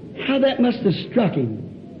 How that must have struck him.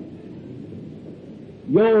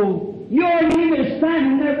 Your name is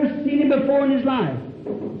Simon, never seen him before in his life.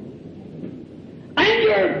 And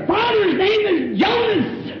your father's name is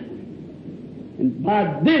Jonas. And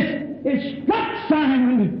by this it struck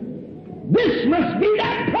Simon. This must be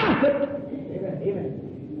that prophet. Amen.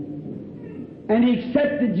 And he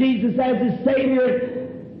accepted Jesus as his Savior,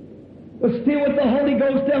 was filled with the Holy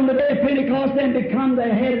Ghost on the day of Pentecost, and become the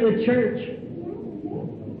head of the church.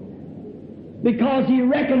 Because he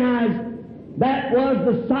recognized that was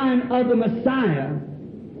the sign of the Messiah.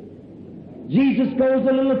 Jesus goes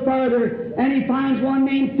a little further, and he finds one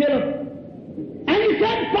named Philip. And he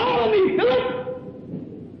said, "Follow me, Philip."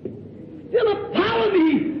 Philip, follow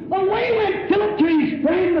me. Away went Philip to his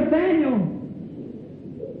friend Nathanael.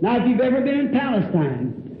 Now, if you've ever been in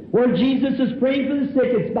Palestine, where Jesus is praying for the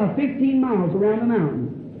sick, it's about 15 miles around the mountain.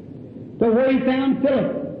 So where he found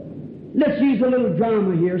Philip. Let's use a little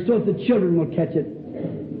drama here so that the children will catch it.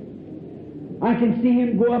 I can see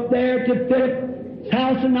him go up there to Philip's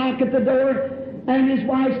house and knock at the door, and his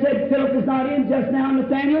wife said, "Philip is not in just now,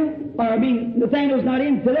 Nathanael." Nathanael's not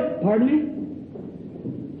in, Philip, pardon me.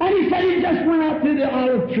 he said he just went out through the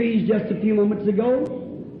olive trees just a few moments ago.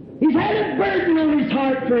 He's had a burden on his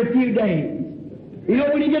heart for a few days. You know,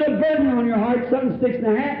 when you get a burden on your heart, something's fixing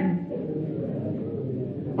to happen.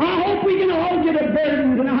 I hope we can all get a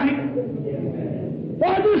burden tonight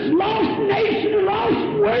for this lost nation and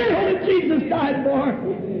lost world that Jesus died for.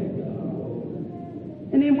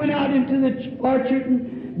 And he went out into the orchard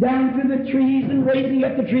and down through the trees and raising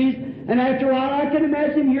up the trees. And after a while, I can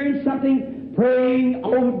imagine hearing something praying,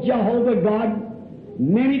 "Oh, Jehovah God,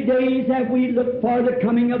 many days have we looked for the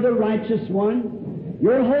coming of the righteous one.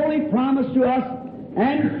 Your holy promise to us."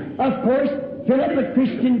 And, of course, Philip, a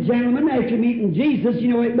Christian gentleman, after meeting Jesus, you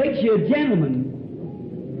know, it makes you a gentleman.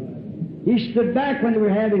 He stood back when they were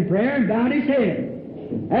having prayer and bowed his head.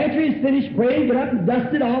 After he's finished praying, got up and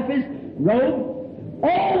dusted off his robe.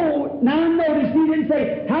 Oh, now notice he didn't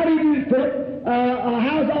say, "How do you do, Philip?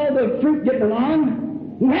 How's all the fruit getting along?"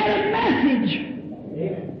 He had a message.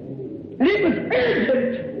 And it was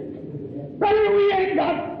urgent. Brother, we ain't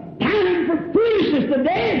got time for foolishness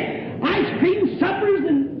today. Ice cream suppers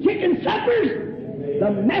and chicken suppers.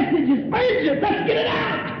 The message is urgent. Let's get it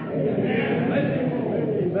out.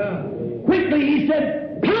 Quickly he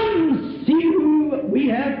said, "Come see who we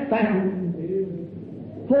have found."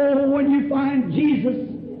 Oh, when you find Jesus,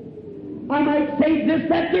 I might say this,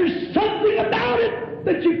 that there's something about it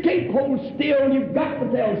that you can't hold still. You've got to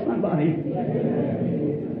tell somebody.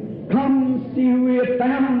 Come see who we have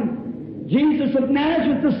found. Jesus of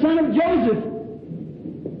Nazareth, the son of Joseph.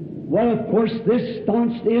 Well, of course, this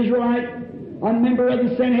staunch Israelite, a member of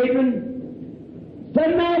the Sanhedrin,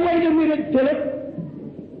 said, "Now, wait a minute, Philip.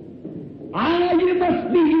 You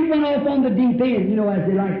must be," he went off on the deep end, you know, as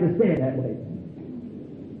they like to say it that way.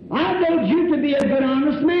 "I know you to be a good,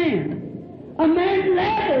 honest man, a man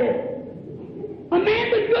level, a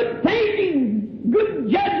man with good thinking, good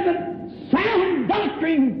judgment, sound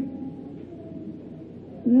doctrine.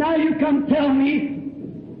 Now you come tell me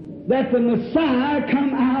that the Messiah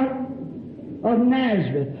come out of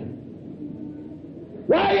Nazareth.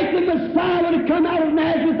 Why, if the Messiah would have come out of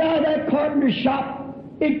Nazareth, out of that carpenter's shop,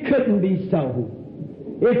 it couldn't be so.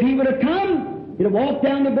 If he would have come, he'd have walked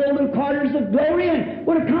down the golden corridors of glory and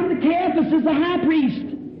would have come to Caiaphas as a high priest.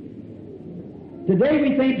 Today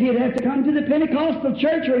we think he'd have to come to the Pentecostal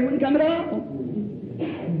church or he wouldn't come at all.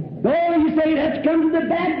 No, you say he'd have to come to the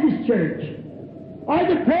Baptist church, or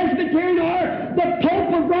the Presbyterian, or the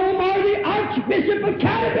Pope of Rome, or the Archbishop of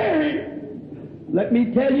Canterbury. Let me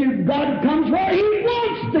tell you, God comes where He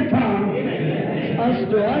wants to come. Us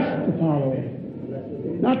to follow,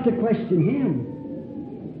 not to question Him.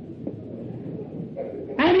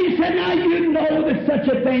 And He said, "Now you know that such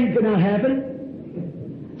a thing could not happen.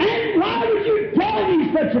 And why would you tell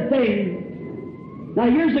me such a thing?" Now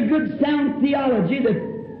here's a good sound theology that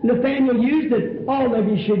Nathaniel used that all of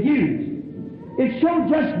you should use. It showed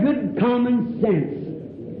just good common sense.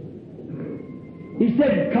 He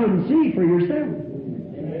said, "Come see for yourself."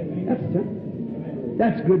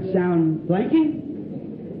 That's good sound thinking.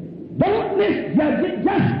 Don't misjudge it.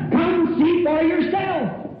 Just come see for yourself.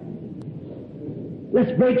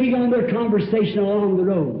 Let's break in on their conversation along the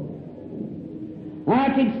road. I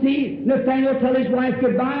can see Nathaniel tell his wife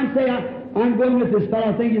goodbye and say, "I'm going with this fellow.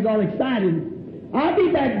 I think he's all excited. I'll be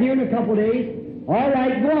back here in a couple of days." "All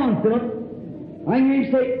right, go on, Philip." I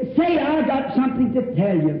can say, "I got something to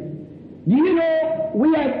tell you. Do you know,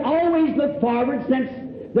 we have always looked forward since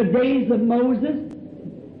the days of Moses,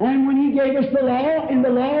 and when he gave us the law, and the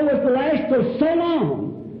law was to last for so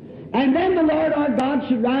long. And then the Lord our God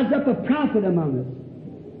should rise up a prophet among us."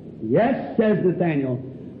 "Yes," says Nathaniel.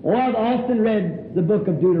 "Oh, I've often read the book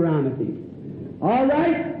of Deuteronomy." "All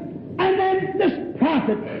right. And then this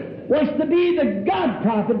prophet was to be the God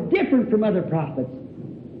prophet, different from other prophets.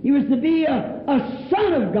 He was to be a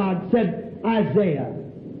son of God," said Isaiah.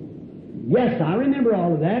 "Yes, I remember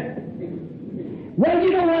all of that." "Well,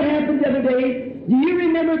 you know what happened the other day? Do you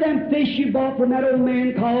remember them fish you bought from that old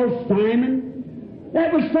man called Simon?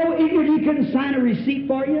 That was so ignorant he couldn't sign a receipt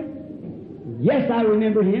for you?" "Yes, I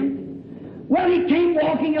remember him." "Well, he came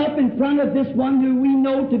walking up in front of this one who we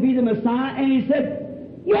know to be the Messiah, and he said,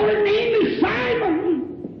 'Your name is Simon,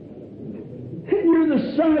 and you're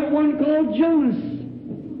the son of one called Jonas.'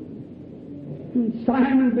 And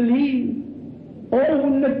Simon believed. Oh,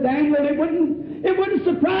 Nathaniel, it wouldn't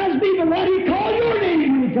surprise me, but what he called your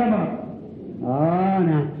name when he come up." Oh,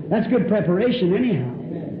 now, that's good preparation anyhow.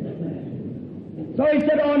 So he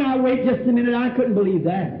said, "Oh, now, wait just a minute, I couldn't believe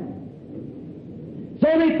that." So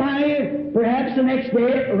they finally, perhaps the next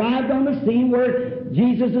day, arrived on the scene where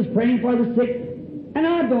Jesus is praying for the sick. And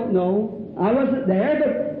I don't know, I wasn't there,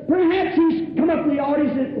 but perhaps he's come up to the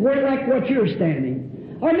audience where like what you're standing.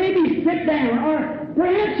 Or maybe sit down, or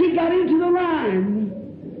perhaps he got into the line.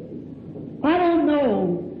 I don't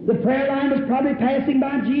know. The prayer line was probably passing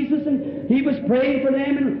by Jesus, and he was praying for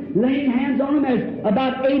them and laying hands on them, as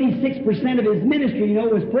about 86% of his ministry,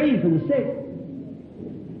 was praying for the sick.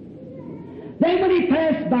 Then when he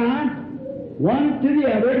passed by, one to the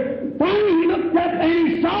other, finally he looked up and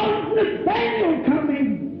he saw Nathanael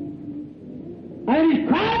coming. And he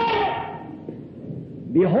cried out,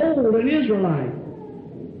 "Behold, an Israelite,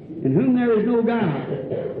 in whom there is no guile."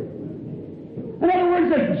 In other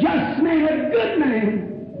words, a just man, a good man.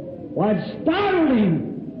 Well, it startled him.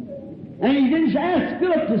 And he didn't ask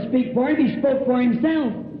Philip to speak for him, he spoke for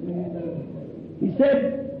himself. He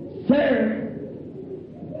said, "Sir,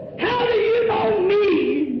 how do you know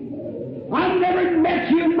me? I've never met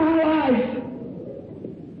you in my life.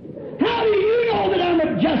 How do you know that I'm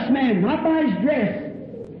a just man?" Not by his dress.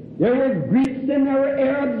 There were Greeks and there were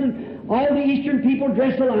Arabs and all the Eastern people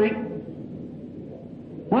dressed alike.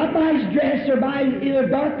 Not by his dress or by either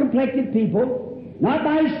dark-complected people, not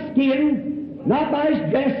by his skin, not by his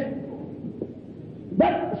dress,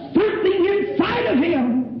 but something inside of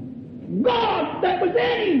him, God that was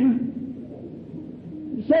in him.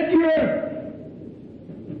 He said,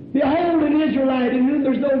 "Behold an Israelite in whom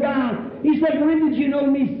there's no guile." He said, "When did you know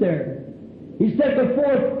me, sir?" He said,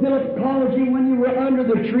 "Before Philip called you, when you were under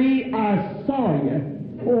the tree, I saw you."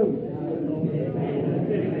 Oh.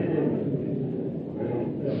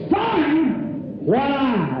 Saw him? What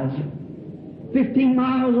eyes? 15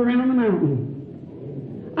 miles around the mountain.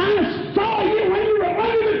 "I saw you when you were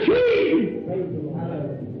under the tree."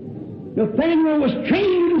 Nathanael was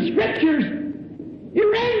trained in the Scriptures. He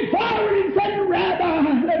ran forward and said,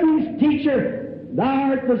 "Rabbi," that means teacher, "thou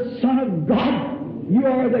art the Son of God. You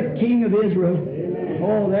are the King of Israel."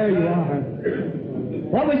 Oh, there you are.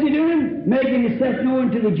 What was he doing? Making himself known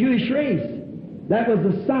to the Jewish race. That was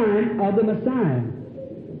the sign of the Messiah.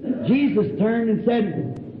 Jesus turned and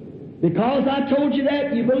said, "Because I told you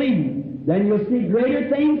that, you believe. Then you'll see greater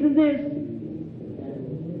things than this."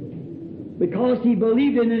 Because he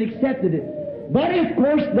believed it and accepted it. But of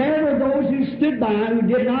course, there were those who stood by who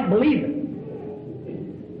did not believe it.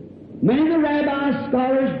 Many of the rabbis,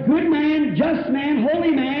 scholars, good man, just man,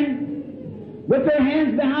 holy man, with their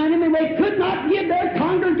hands behind them, and they could not give their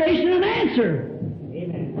congregation an answer.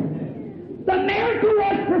 Amen. The miracle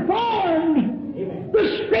was performed. Amen. The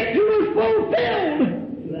Scripture was fulfilled.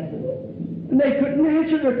 And they couldn't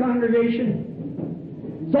answer their congregation.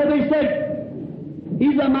 So they said,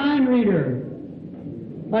 "He's a mind reader,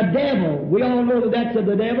 a devil." We all know that that's of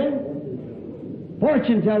the devil.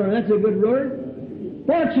 Fortune teller, that's a good word.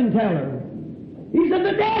 Fortune teller. He's of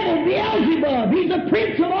the devil, Beelzebub. He's the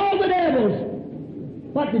prince of all the devils.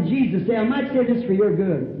 What did Jesus say? I might say this for your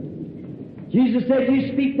good. Jesus said, "You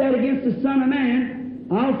speak that against the Son of Man,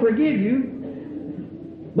 I'll forgive you."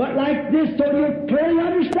 But like this, so you'll clearly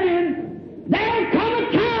understand, there'll come a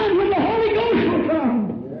time when the Holy Ghost will come.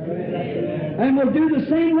 And will do the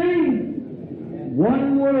same thing.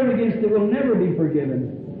 One word against it will never be forgiven.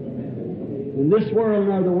 In this world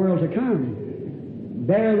nor the world to come.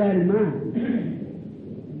 Bear that in mind.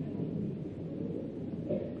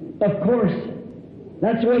 Of course,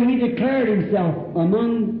 that's the way he declared himself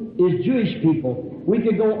among his Jewish people. We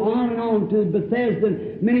could go on and on to Bethesda,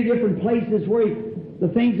 many different places where the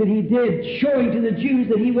things that he did, showing to the Jews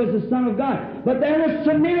that he was the Son of God. But there were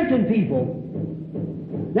Samaritan people.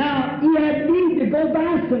 Now, he had need to go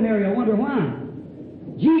by Samaria. I wonder why.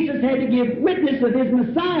 Jesus had to give witness of his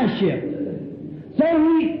Messiahship. So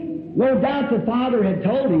he, no doubt the Father had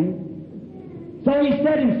told him. So he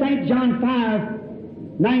said in St. John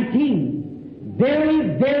 5:19, "Verily,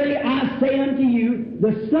 verily, I say unto you,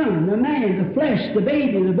 the Son, the man, the flesh, the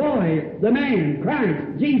baby, the boy, the man,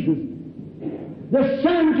 Christ, Jesus, the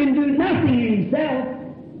Son can do nothing in himself,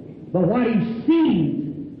 but what he sees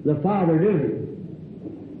the Father doing.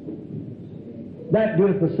 That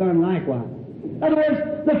doeth the Son likewise." In other words,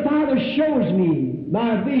 the Father shows me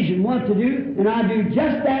by a vision what to do, and I do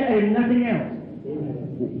just that and nothing else.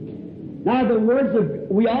 Now, the words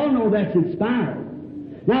of, we all know that's inspired.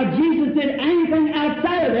 Now, if Jesus did anything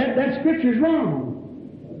outside of that, that Scripture's wrong.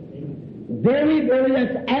 Verily, verily,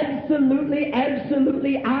 that's absolutely,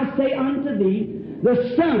 absolutely, I say unto thee, the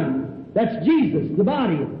Son, that's Jesus, the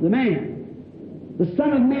body, the man, the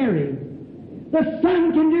Son of Mary. The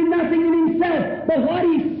Son can do nothing in himself, but what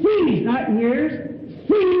he sees, not hears,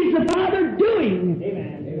 sees the Father doing.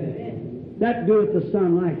 Amen. That doeth the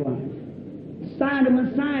Son likewise. Sign of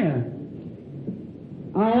Messiah.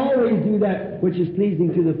 I always do that which is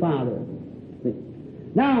pleasing to the Father.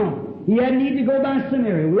 Now, he had need to go by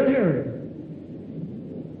Samaria. We'll hear it.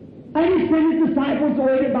 And he sent his disciples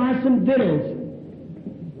away to buy some victuals.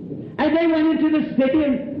 And they went into the city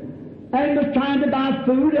and was trying to buy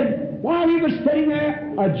food. And while he was sitting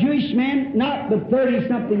there, a Jewish man, not but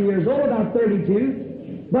 30-something years old, about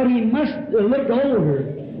 32, but he must have looked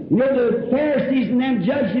older. You know, the Pharisees and them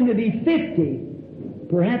judged him to be 50.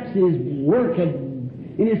 Perhaps his work had,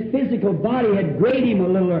 in his physical body, had grayed him a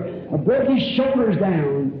little or broke his shoulders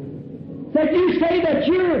down. Said, you say that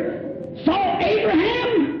you saw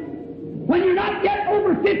Abraham when you're not yet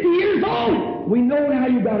over 50 years old? We know now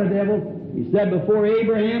you got a devil. He said, before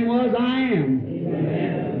Abraham was, I am.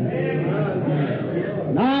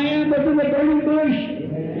 And I am was in the burning bush.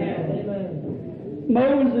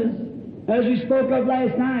 Moses, as we spoke of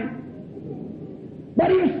last night. But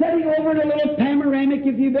he was sitting over in a little panoramic,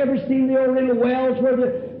 if you've ever seen the Oriental wells, where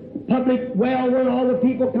the public well where all the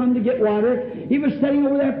people come to get water. He was sitting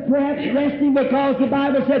over there perhaps resting, because the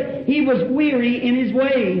Bible said he was weary in his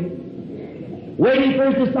way, waiting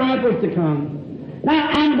for his disciples to come. Now,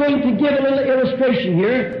 I'm going to give a little illustration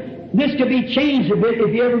here. This could be changed a bit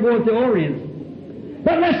if you ever go to the Orient.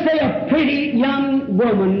 But let's say a pretty young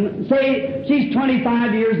woman, say she's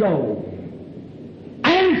 25 years old.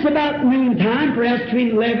 And it's about noontime, perhaps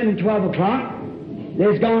between 11 and 12 o'clock.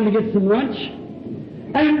 They're going to get some lunch.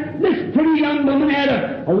 And this pretty young woman had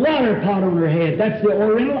a water pot on her head. That's the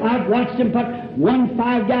Oriental. I've watched them put one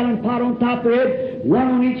 5-gallon pot on top of their head, one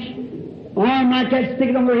on each arm like that, stick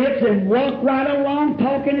it on their hips, and walk right along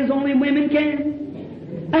talking as only women can.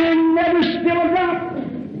 And never spill a drop.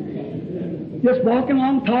 Just walking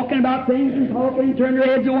along talking about things and talking and turning their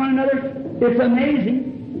heads to one another. It's amazing.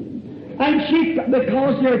 And she,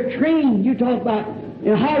 because they're trained, you talk about,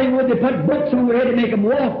 in Hollywood they put books on their head to make them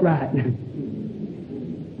walk right.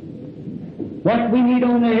 What we need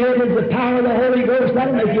on the head is the power of the Holy Ghost.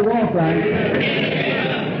 That'll make you walk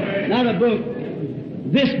right. Not a book.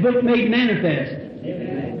 This book made manifest.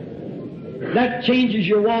 That changes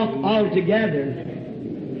your walk altogether.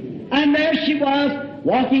 And there she was,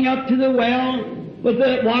 walking up to the well with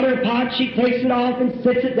the water pot. She takes it off and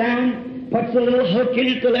sits it down, puts a little hook in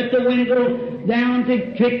it to let the wind go down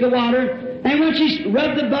to kick the water. And when she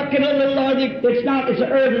rubbed the bucket a little larger, it's an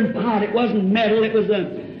earthen pot. It wasn't metal. It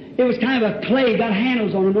was kind of a clay, got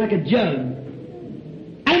handles on them like a jug.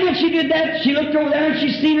 And when she did that, she looked over there and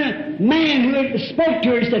she seen a man who had spoke to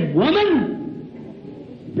her and said,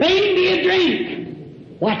 "Woman, bring me a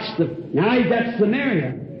drink." Now he's at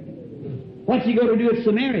Samaria. What's he going to do at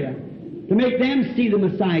Samaria? To make them see the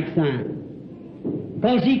Messiah sign.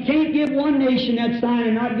 Because he can't give one nation that sign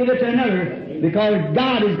and not give it to another, because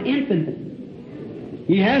God is infinite.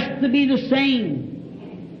 He has to be the same.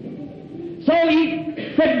 So he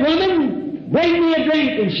said, "Woman, bring me a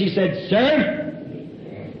drink." And she said, "Sir,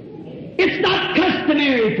 it's not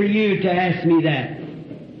customary for you to ask me that."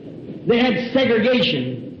 They had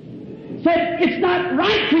segregation. Said, "It's not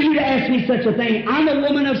right for you to ask me such a thing. I'm a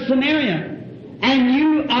woman of Samaria, and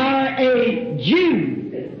you are a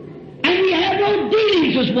Jew, and we have no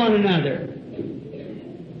dealings with one another."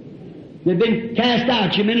 They've been cast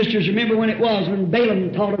out. You ministers remember when it was, when Balaam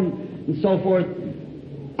taught them and so forth.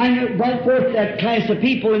 And brought forth that class of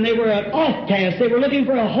people, and they were an off-cast. They were looking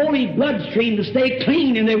for a holy bloodstream to stay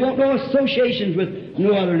clean, and they want no associations with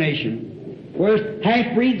no other nation. Whereas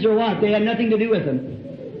half-breeds or what, they had nothing to do with them.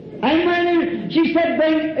 And when he said,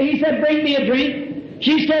 "Bring me a drink,"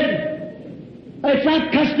 she said, "It's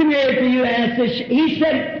not customary for you to ask this." He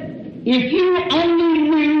said, "If you only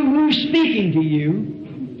knew who's speaking to you,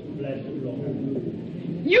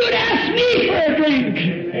 you'd ask me for a drink.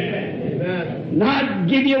 Amen. Not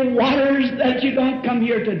give you waters that you don't come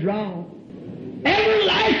here to draw.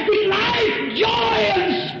 Everlasting life, joy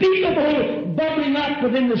unspeakable, bubbling up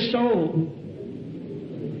within the soul."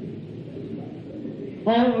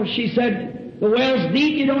 Oh, she said, "The well's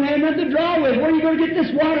deep, you don't have nothing to draw with. Where are you going to get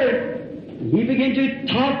this water?" And he began to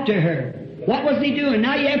talk to her. What was he doing?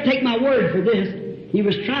 Now you have to take my word for this. He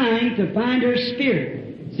was trying to find her spirit.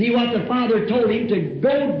 See what the Father told him, to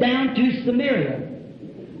go down to Samaria.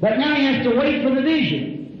 But now he has to wait for the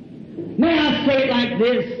vision. May I say it like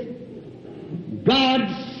this? God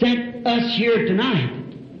sent us here tonight.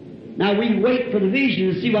 Now we wait for the vision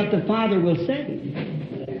to see what the Father will say.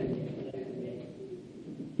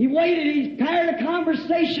 He waited, he carried a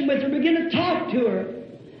conversation with her, began to talk to her.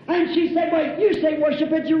 And she said, "Well, you say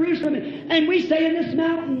worship at Jerusalem, and we say in this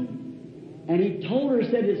mountain." And he told her,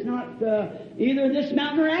 said, "It's not either this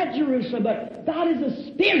mountain or at Jerusalem, but God is a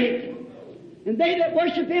spirit, and they that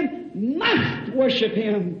worship Him must worship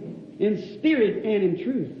Him in spirit and in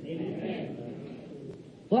truth." Amen.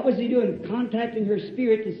 What was he doing? Contacting her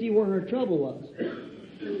spirit to see where her trouble was.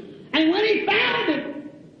 And when he found it,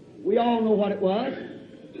 We all know what it was.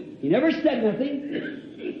 He never said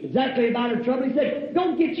nothing exactly about her trouble. He said,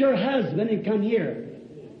 go get your husband and come here.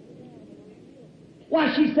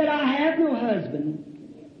 Why, she said, I have no husband.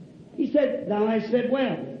 He said, thou hast said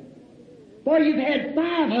well. For you've had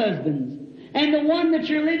 5 husbands, and the one that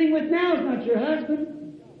you're living with now is not your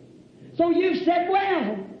husband. So you've said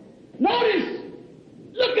well. Notice,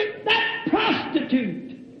 look at that prostitute.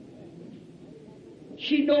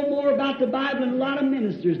 She know more about the Bible than a lot of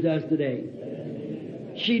ministers does today.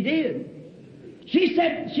 She did. She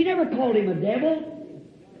said, she never called him a devil.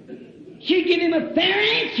 She gave him a fair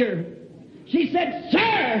answer. She said,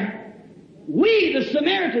 Sir, we, the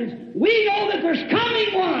Samaritans, we know that there's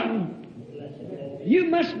coming one. You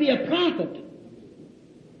must be a prophet.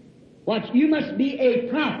 Watch, you must be a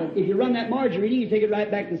prophet. If you run that margin reading, you take it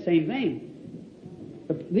right back to the same thing.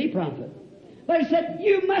 The prophet. But he said,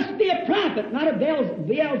 you must be a prophet, not a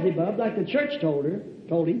Beelzebub like the church told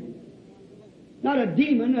him. Not a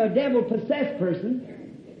demon, a devil-possessed person.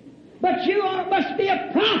 But you must be a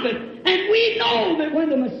prophet. And we know that when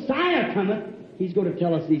the Messiah cometh, He's going to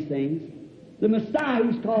tell us these things. The Messiah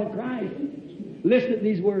who's called Christ. Listen to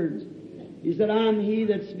these words. He said, I'm He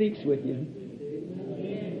that speaks with you.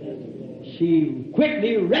 She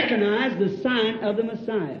quickly recognized the sign of the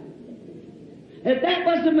Messiah. If that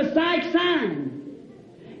was the Messiah sign,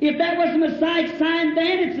 if that was the Messiah sign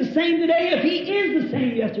then, it's the same today. If He is the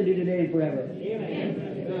same yesterday, today, and forever.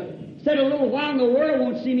 Amen. Said a little while and the world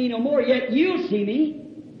won't see me no more, yet you'll see me.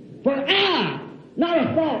 For I, not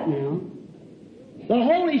a thought now, the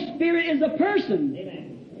Holy Spirit is a person.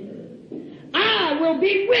 Amen. I will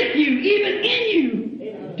be with you, even in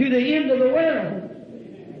you, to the end of the world.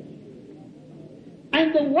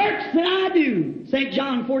 And the works that I do, St.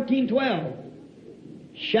 John 14:12,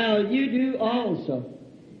 shall you do also.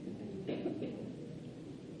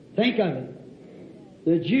 Think of it.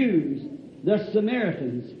 The Jews, the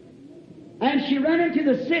Samaritans. And she ran into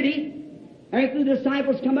the city after the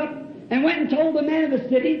disciples come up and went and told the man of the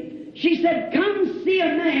city. She said, come see a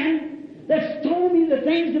man that's told me the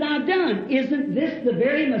things that I've done. Isn't this the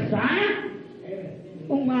very Messiah?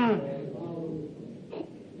 Oh my.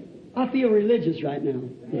 I feel religious right now.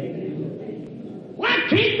 Why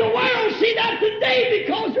can't the world see that today?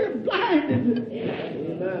 Because they're blinded.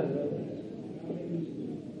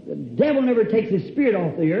 The devil never takes his spirit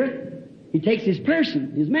off the earth. He takes his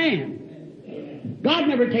person, his man. God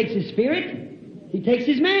never takes his spirit. He takes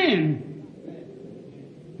his man.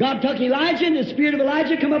 God took Elijah, and the spirit of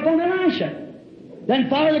Elijah come up on Elisha. Then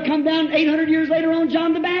Father to come down 800 years later on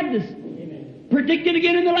John the Baptist. Predicted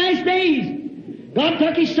again in the last days. God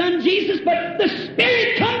took His Son Jesus, but the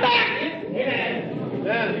Spirit come back. Amen.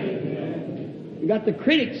 We got the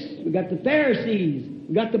critics, we got the Pharisees,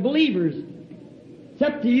 we got the believers. It's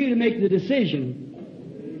up to you to make the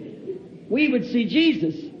decision. We would see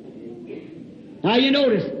Jesus. Now you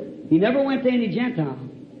notice, He never went to any Gentile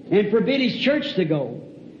and forbid His church to go.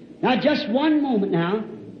 Now just one moment now,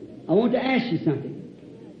 I want to ask you something.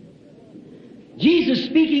 Jesus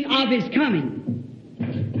speaking of His coming.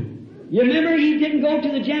 You remember He didn't go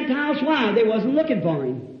to the Gentiles. Why? They wasn't looking for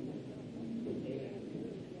Him.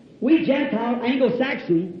 We Gentile,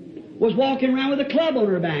 Anglo-Saxon, was walking around with a club on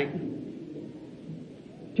our back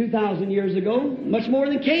 2,000 years ago, much more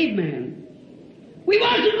than caveman. We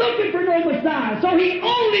wasn't looking for no Messiah, so He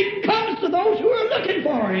only comes to those who are looking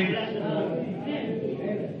for Him.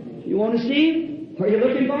 You want to see Him? Are you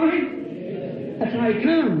looking for Him? That's how He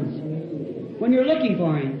comes, when you're looking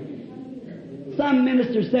for Him. Some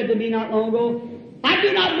minister said to me not long ago, I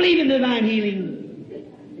do not believe in divine healing.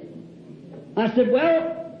 I said,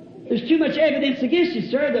 well, there's too much evidence against you,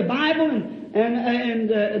 sir. The Bible and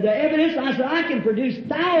the evidence. I said, I can produce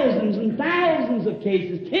thousands and thousands of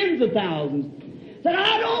cases, tens of thousands. I said,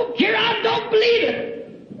 I don't care. I don't believe it.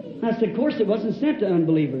 I said, of course, it wasn't sent to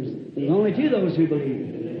unbelievers. It was only to those who believe.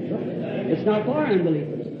 It's not for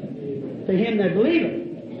unbelievers. To him that believeth.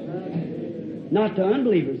 Not to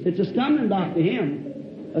unbelievers. It's a stumbling block to him,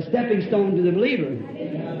 a stepping stone to the believer.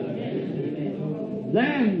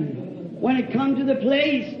 Then, when it come to the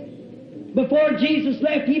place, before Jesus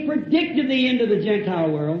left, He predicted the end of the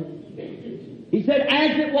Gentile world. He said,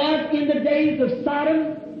 as it was in the days of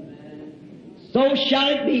Sodom, so shall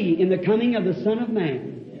it be in the coming of the Son of Man.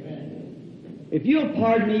 If you'll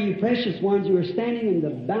pardon me, you precious ones who are standing in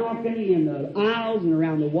the balcony, in the aisles, and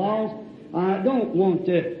around the walls, I don't want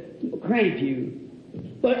to cramp you.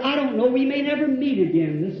 But I don't know, we may never meet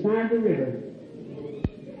again this side of the river.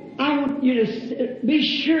 I want you to be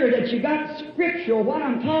sure that you got scriptural, what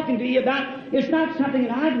I'm talking to you about. It's not something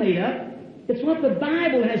that I've made up. It's what the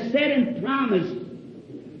Bible has said and promised.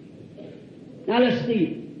 Now let's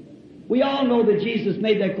see. We all know that Jesus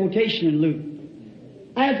made that quotation in Luke.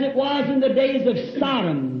 As it was in the days of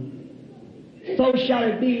Sodom, so shall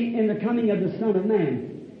it be in the coming of the Son of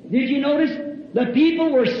Man. Did you notice? The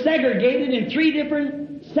people were segregated in 3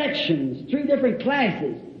 different sections, 3 different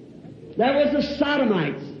classes. There was the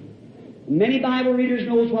Sodomites. Many Bible readers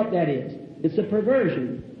knows what that is. It's a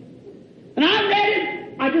perversion. And I read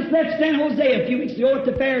it. I just left San Jose a few weeks ago at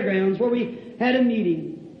the fairgrounds where we had a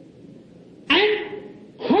meeting. And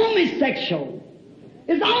homosexual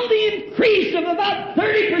is on the increase of about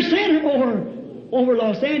 30% or more over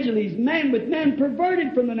Los Angeles. Man with man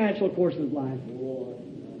perverted from the natural course of life.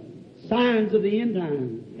 Signs of the end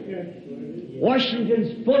time.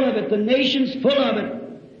 Washington's full of it. The nation's full of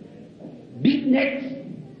it.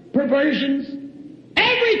 Beatniks, perversions,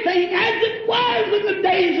 everything as it was in the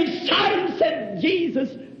days of Sodom, said Jesus.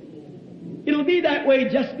 It'll be that way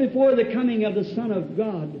just before the coming of the Son of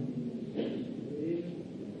God.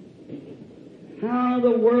 How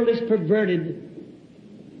the world is perverted.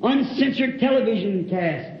 Uncensored television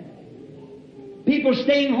cast. People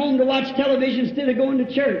staying home to watch television instead of going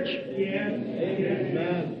to church.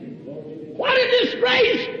 What a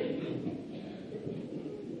disgrace!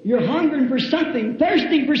 You're hungering for something,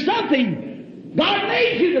 thirsting for something. God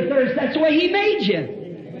made you to thirst. That's the way He made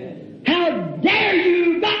you. How dare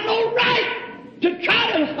you? You've got no right to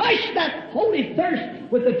try to hush that holy thirst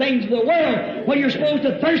with the things of the world when you're supposed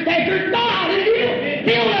to thirst after God and He'll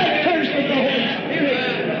fill that thirst with the Holy Spirit.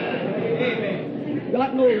 You've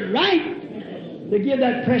got no right to give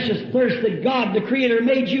that precious thirst that God, the Creator,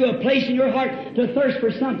 made you a place in your heart to thirst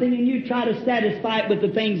for something, and you try to satisfy it with the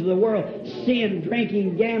things of the world. Sin,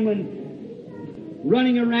 drinking, gambling,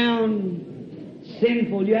 running around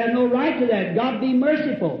sinful. You have no right to that. God be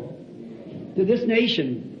merciful to this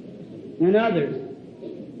nation and others.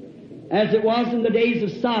 As it was in the days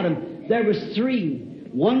of Sodom, there was 3.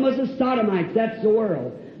 One was the Sodomites, that's the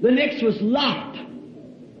world. The next was Lot,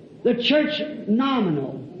 the church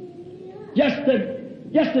nominal. Just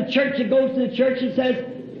the church that goes to the church and says,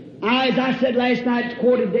 as I said last night,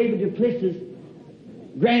 quoted David Duplessis'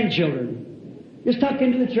 grandchildren. Just tuck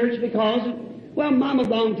into the church because, well, Mama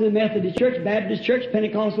belonged to the Methodist Church, Baptist Church,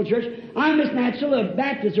 Pentecostal Church. I'm as natural a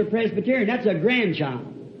Baptist or Presbyterian. That's a grandchild.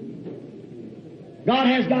 God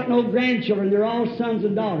has got no grandchildren. They're all sons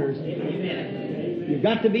and daughters. You've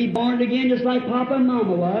got to be born again just like Papa and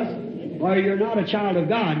Mama was, or you're not a child of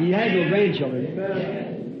God. You have no grandchildren.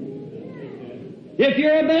 If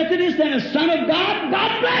you're a Methodist and a son of God,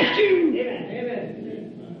 God bless you.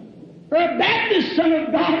 Or a Baptist son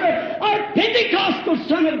of God, or a Pentecostal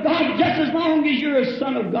son of God, just as long as you're a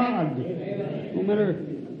son of God. No matter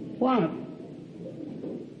what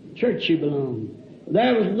church you belong.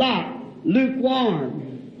 There was Lot, lukewarm.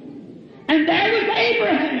 And there was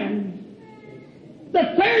Abraham,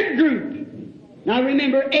 the third group. Now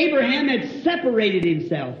remember, Abraham had separated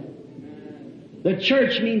himself. The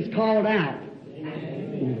church means called out.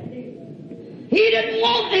 He didn't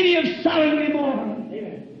want any of Sodom anymore.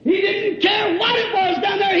 He didn't care what it was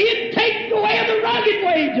down there. He'd take the way of the rugged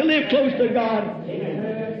way to live close to God.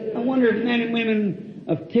 I wonder if men and women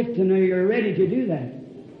of Tifton are ready to do that.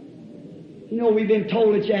 You know, we've been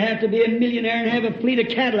told that you have to be a millionaire and have a fleet of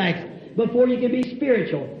Cadillacs before you can be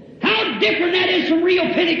spiritual. How different that is from real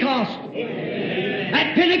Pentecost.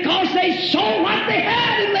 At Pentecost, they saw what they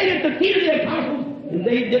had and laid it at the feet of the apostles. And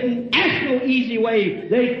they didn't ask no easy way.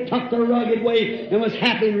 They took the rugged way and was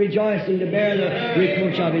happy and rejoicing to bear the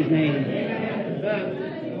reproach of His name.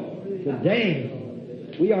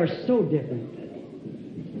 Today, we are so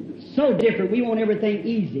different. So different. We want everything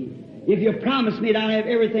easy. If you promise me that I'll have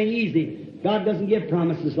everything easy, God doesn't give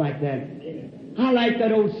promises like that. I like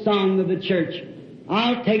that old song of the church.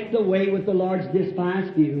 I'll take the way with the Lord's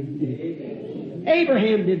despised few.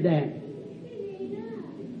 Abraham did that.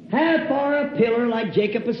 Have for a pillar like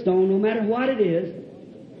Jacob a stone, no matter what it is.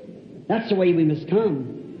 That's the way we must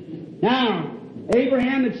come. Now,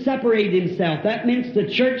 Abraham had separated himself. That means the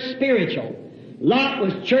church spiritual. Lot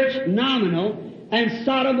was church nominal, and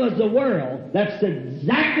Sodom was the world. That's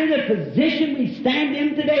exactly the position we stand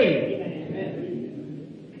in today.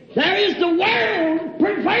 There is the world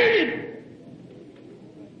perverted.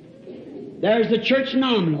 There's the church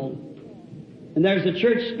nominal, and there's the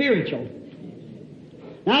church spiritual.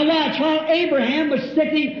 Now watch, while Abraham was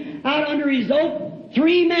sitting out under his oak,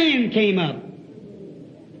 3 men came up.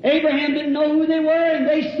 Abraham didn't know who they were, and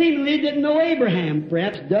they seemingly didn't know Abraham.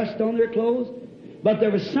 Perhaps dust on their clothes. But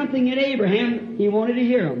there was something in Abraham, he wanted to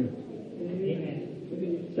hear them.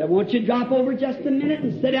 He said, won't you drop over just a minute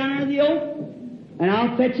and sit down under the oak? And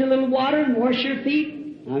I'll fetch you a little water and wash your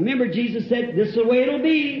feet. Now remember, Jesus said, this is the way it'll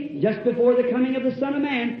be just before the coming of the Son of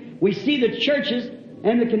Man. We see the churches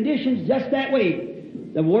and the conditions just that way.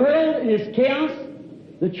 The world in its chaos,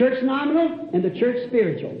 the church nominal, and the church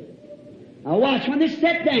spiritual. Now watch, when they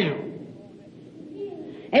sat down,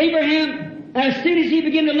 Abraham, as soon as he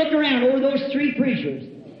began to look around over those three preachers,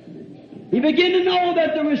 he began to know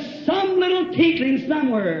that there was some little tinkling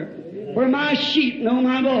somewhere where my sheep know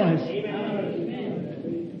my voice.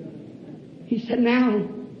 He said, now,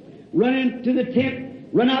 run into the tent,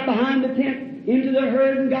 run out behind the tent, into the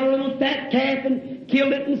herd, and got a little fat calf and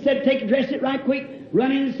killed it and said, dress it right quick.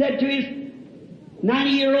 Run in and said to his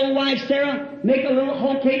 90-year-old wife, Sarah, make a little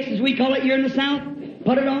hoe cakes, as we call it here in the South.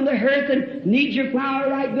 Put it on the hearth and knead your flour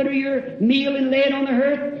right good of your meal and lay it on the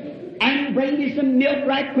hearth. And bring me some milk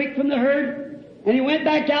right quick from the herd. And he went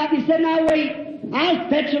back out and he said, now wait, I'll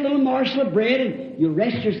fetch a little morsel of bread and you'll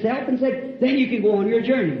rest yourself, and said, then you can go on your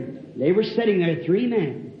journey. They were sitting there, 3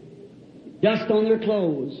 men, dust on their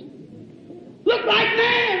clothes. Looked like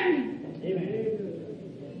men!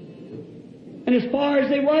 And as far as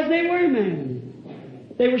they were men.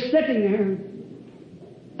 They were sitting there.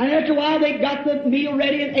 And after a while they got the meal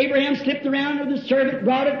ready and Abraham slipped around and the servant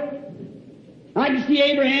brought it. I can see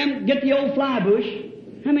Abraham get the old fly bush.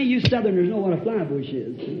 How many of you Southerners know what a fly bush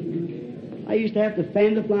is? I used to have to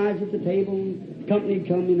fan the flies at the table. Company would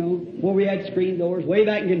come, where we had screen doors. Way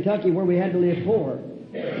back in Kentucky where we had to live poor.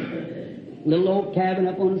 Little old cabin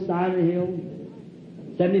up on the side of the hill.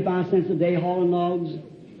 75 cents a day hauling logs.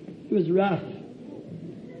 It was rough.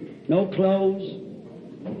 No clothes.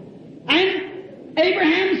 And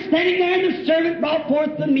Abraham standing there and the servant brought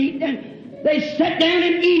forth the meat and they sat down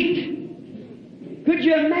and eat. Could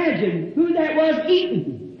you imagine who that was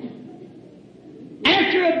eating?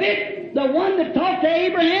 After a bit, the one that talked to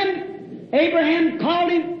Abraham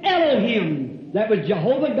called him Elohim. That was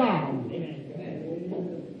Jehovah God.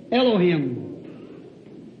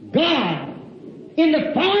 Elohim. God in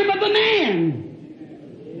the form of a man.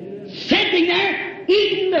 Sitting there,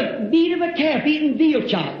 eating the meat of a calf, eating veal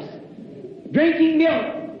chops, drinking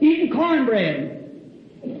milk, eating cornbread.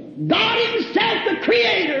 God Himself, the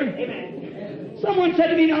Creator. Amen. Someone said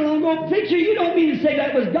to me not long ago, preacher, you don't mean to say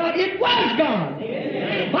that was God. It was God.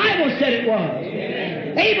 Amen. The Bible said it was.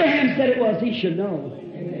 Amen. Abraham said it was. He should know.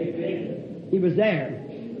 Amen. He was there.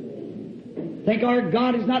 Think our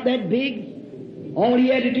God is not that big? All He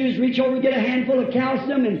had to do is reach over and get a handful of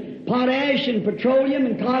calcium and potash and petroleum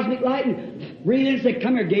and cosmic light and breathe in and say,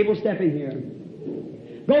 come here, Gable, step in here.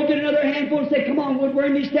 Go get another handful and say, come on,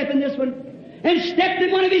 Woodworm, you step in this one. And stepped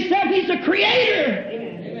in one of Himself. He's the Creator.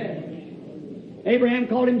 Amen. Abraham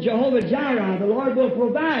called Him Jehovah Jireh. The Lord will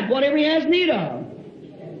provide whatever He has need of.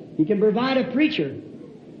 He can provide a preacher.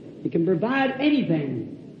 He can provide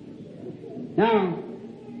anything. Now,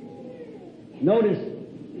 notice,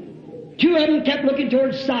 2 of them kept looking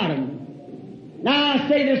towards Sodom. Now, I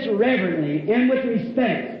say this reverently and with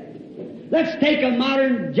respect. Let's take a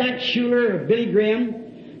modern Jack Schuler or Billy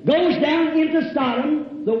Graham, goes down into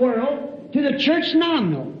Sodom, the world, to the church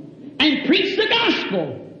nominal, and preach the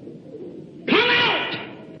gospel. Come out!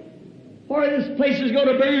 Or this place is going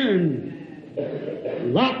to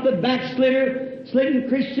burn. Lot the backslider, slidden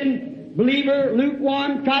Christian, believer,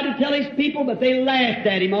 lukewarm, tried to tell his people, but they laughed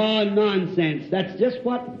at him. Oh, nonsense. That's just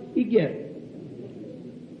what you get.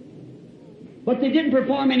 But they didn't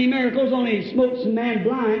perform any miracles, only smote some man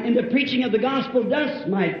blind, and the preaching of the gospel does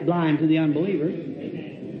smite blind to the unbeliever.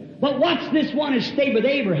 But watch this one has stayed with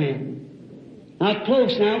Abraham. Now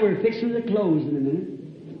close now, we're fixing to close in a minute.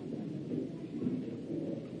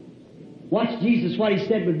 Watch Jesus, what He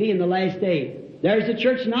said would be in the last day. There's the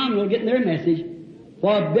church nominal getting their message.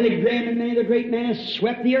 For Billy Graham and many of the great men have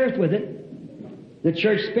swept the earth with it. The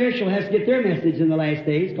church spiritual has to get their message in the last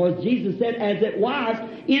days, because Jesus said, as it was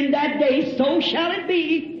in that day, so shall it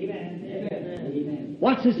be. Amen. Amen.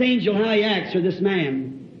 Watch this angel, how he acts, or this man.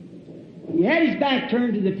 He had his back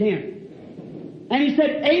turned to the tent. And he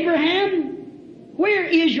said, Abraham, where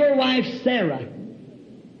is your wife Sarah?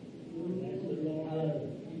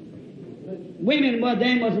 Women, well,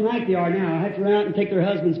 then wasn't like they are now. Have to run out and take their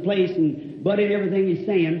husband's place and butt in everything he's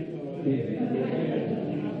saying.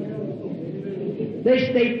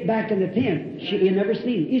 They stayed back in the tent. He had never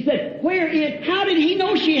seen. He said, how did he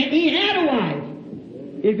know he had a wife?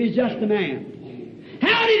 If he's just a man.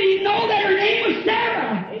 How did he know that her name was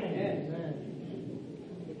Sarah?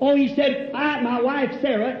 Oh, he said, my wife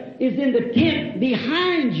Sarah is in the tent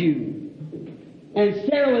behind you. And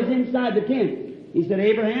Sarah was inside the tent. He said,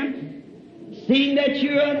 Abraham, seeing that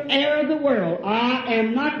you're an heir of the world, I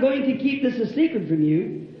am not going to keep this a secret from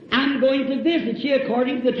you. I'm going to visit you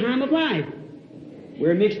according to the time of life.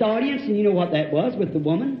 We're a mixed audience, and you know what that was with the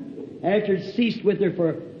woman. After it ceased with her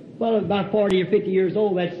for Well, about 40 or 50 years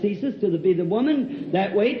old, that ceases to be the woman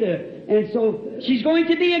that way. And so she's going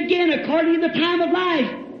to be again according to the time of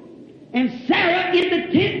life. And Sarah in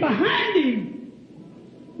the tent behind him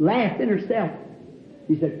laughed in herself.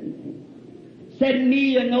 He said,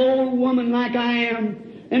 me, an old woman like I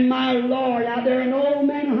am, and my Lord out there, an old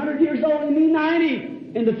man, 100 years old, and me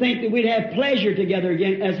 90. And to think that we'd have pleasure together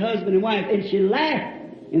again as husband and wife. And she laughed.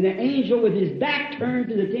 And the angel with his back turned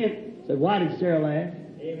to the tent said, why did Sarah laugh?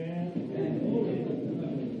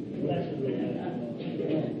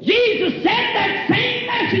 Jesus said that same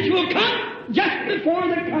message will come just before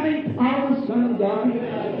the coming of the Son of God.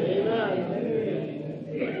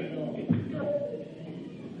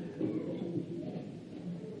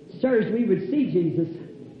 Sirs, we would see Jesus.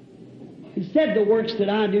 He said, the works that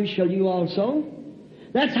I do shall you also.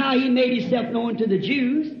 That's how He made Himself known to the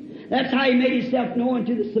Jews. That's how He made Himself known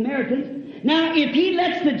to the Samaritans. Now, if He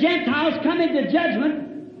lets the Gentiles come into judgment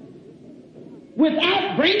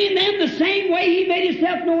without bringing them the same way He made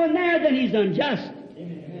Himself known there, then He's unjust.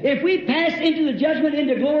 Amen. If we pass into the judgment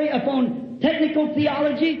into glory upon technical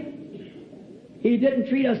theology, He didn't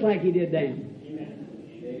treat us like He did them.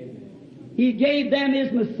 Amen. He gave them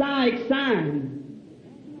His Messiah sign.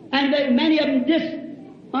 And many of them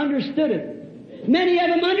misunderstood it. Many of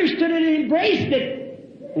them understood it and embraced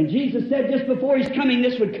it. And Jesus said just before His coming,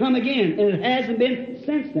 this would come again. And it hasn't been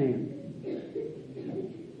since then.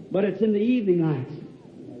 But it's in the evening lights.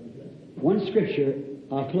 One scripture,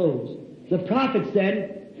 I'll close. The prophet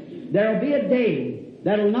said, there'll be a day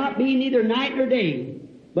that'll not be neither night nor day,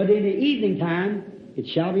 but in the evening time it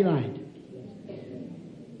shall be light.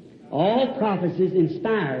 All prophecies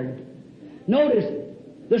inspired. Notice,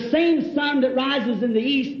 the same sun that rises in the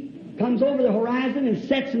east comes over the horizon and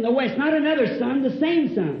sets in the west. Not another sun, the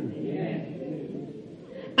same sun.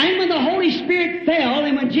 And when the Holy Spirit fell,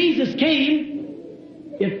 and when Jesus came,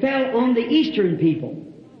 it fell on the eastern people.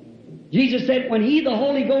 Jesus said, when He, the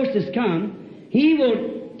Holy Ghost, has come, He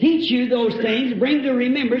will teach you those things, bring to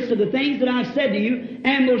remembrance of the things that I've said to you,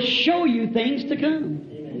 and will show you things to come.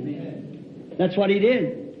 Amen. That's what He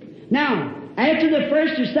did. Now, after the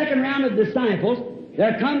first or second round of disciples,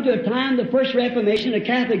 there come to a time, the first Reformation, the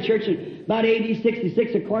Catholic Church, in about AD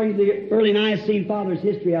 66, according to the early Nicene Fathers'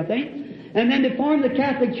 history, I think. And then they formed the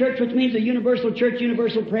Catholic Church, which means a universal church,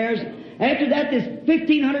 universal prayers. After that, this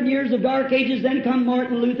 1,500 years of dark ages, then come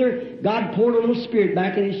Martin Luther. God poured a little Spirit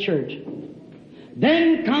back in His church.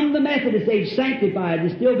 Then come the Methodist age, sanctified,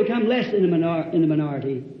 and still become less in the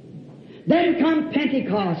minority. Then come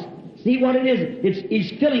Pentecost. See what it is?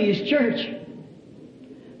 He's filling His church.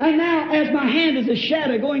 And now, as my hand is a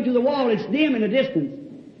shadow going to the wall, it's dim in the distance.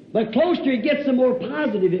 But closer it gets, the more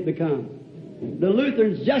positive it becomes. The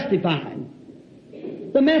Lutherans justified.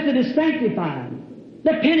 The Methodists sanctified.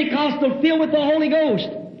 The Pentecostal filled with the Holy Ghost.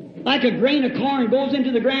 Like a grain of corn goes into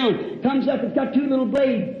the ground, comes up, it's got two little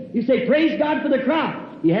blades. You say, praise God for the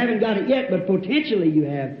crop. You haven't got it yet, but potentially you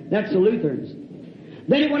have. That's the Lutherans.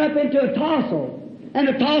 Then it went up into a tassel. And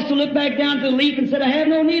the tassel looked back down to the leaf and said, I have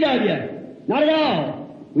no need of you. Not at all.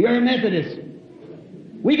 We are Methodists.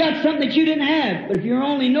 We got something that you didn't have. But if you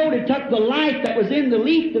only know, it took the life that was in the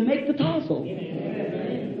leaf to make the tassel.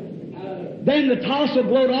 Then the tassel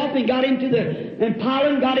blowed off and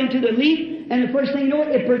pollen got into the leaf, and the first thing you know,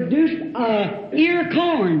 it produced ear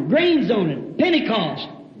corn, grains on it, Pentecost,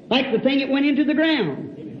 like the thing that went into the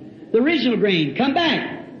ground. The original grain, come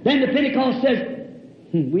back. Then the Pentecost says,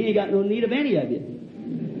 we ain't got no need of any of you.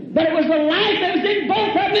 But it was the life that was in both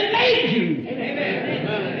of them that made you.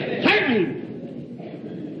 Amen. Certainly.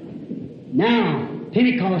 Now,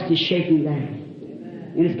 Pentecost is shaking that.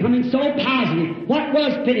 And it's coming so positive. What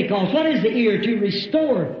was Pentecost? What is the ear? To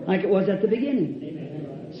restore, like it was at the beginning.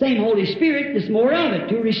 Amen. Same Holy Spirit, there's more of it,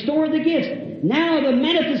 to restore the gifts. Now the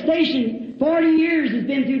manifestation, 40 years has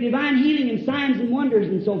been through divine healing and signs and wonders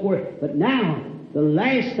and so forth. But now, the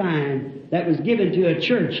last sign that was given to a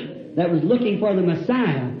church that was looking for the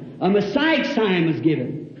Messiah, a Messiah sign was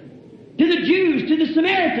given. To the Jews, to the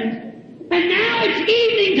Samaritans. And now it's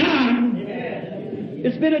evening time. Amen.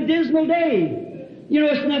 It's been a dismal day. You know,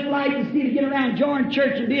 it's enough light to see to get around, join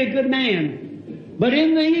church, and be a good man. But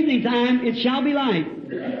in the evening time, it shall be light.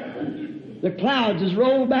 The clouds is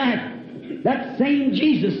rolled back. That same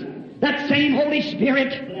Jesus, that same Holy Spirit,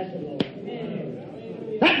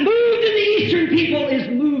 that moved in the eastern people is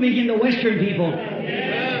moving in the western people.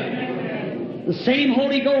 The same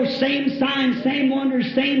Holy Ghost, same signs, same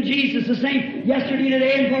wonders, same Jesus, the same yesterday,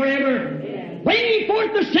 today, and forever. Bringing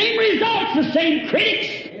forth the same results, the same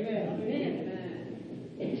critics.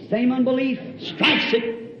 Same unbelief strikes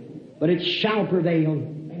it, but it shall prevail.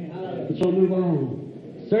 It shall move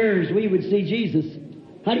on. Sirs, we would see Jesus.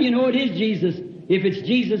 How do you know it is Jesus? If it's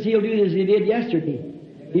Jesus, He'll do as He did yesterday.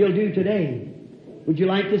 He'll do today. Would you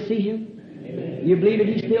like to see Him? Amen. You believe that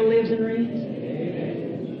He still lives and reigns?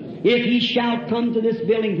 Amen. If He shall come to this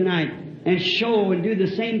building tonight and show and do the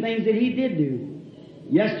same things that He did do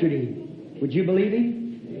yesterday, would you believe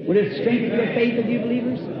Him? Would it strengthen your faith of you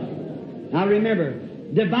believers? Now remember,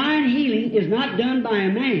 divine healing is not done by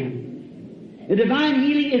a man. The divine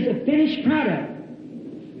healing is a finished product.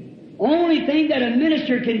 Only thing that a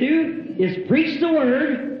minister can do is preach the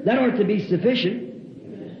Word. That ought to be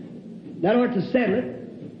sufficient. That ought to settle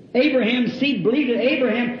it. Abraham's seed believed it.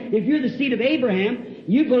 Abraham, if you're the seed of Abraham,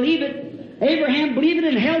 you believe it. Abraham believed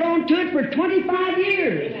it and held on to it for 25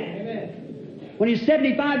 years. Amen. When he's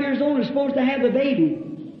 75 years old and supposed to have the baby,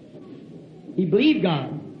 he believed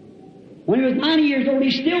God. When he was 90 years old, he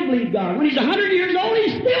still believed God. When he's 100 years old,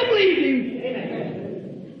 he still believed Him. Amen.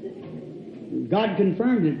 God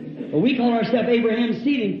confirmed it. But we call ourselves Abraham's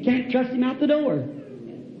seed and can't trust Him out the door.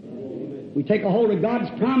 We take a hold of God's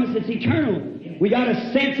promise that's eternal. We got a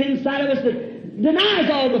sense inside of us that denies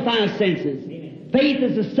all the five senses. Faith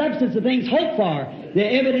is the substance of things hoped for, the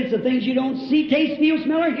evidence of things you don't see, taste, feel,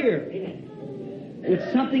 smell, or hear.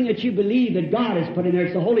 It's something that you believe that God has put in there.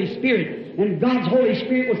 It's the Holy Spirit. And God's Holy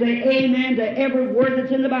Spirit will say amen to every word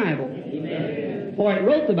that's in the Bible. Amen. For it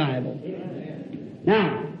wrote the Bible. Amen.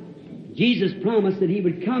 Now, Jesus promised that He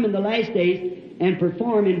would come in the last days and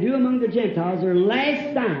perform and do among the Gentiles their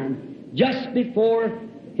last sign just before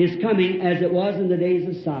His coming, as it was in the days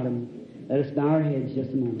of Sodom. Let us bow our heads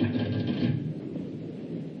just a moment.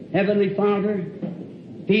 Heavenly Father,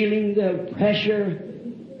 feeling the pressure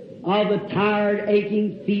of the tired,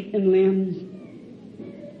 aching feet and limbs,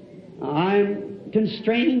 I'm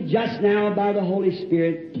constrained just now by the Holy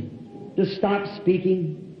Spirit to stop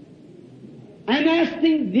speaking. I'm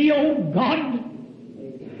asking Thee, O God,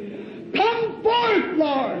 come forth,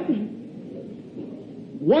 Lord.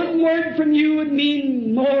 One word from You would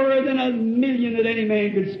mean more than 1,000,000 that any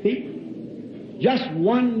man could speak. Just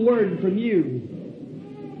one word from You.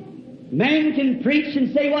 Man can preach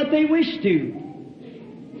and say what they wish to.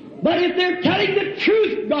 But if they're telling the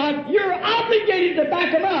truth, God, You're obligated to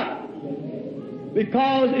back them up.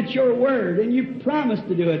 Because it's Your word, and You promised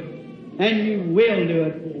to do it, and You will do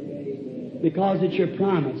it. Because it's Your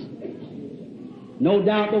promise. No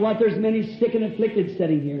doubt but what there's many sick and afflicted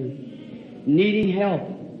sitting here, needing help.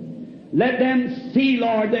 Let them see,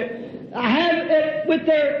 Lord, that I have it with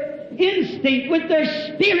their instinct, with their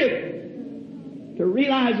spirit, to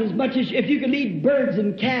realize as much as if you can lead birds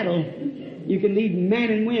and cattle, you can lead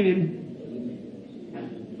men and women.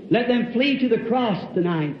 Let them flee to the cross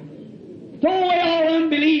tonight. Throw away all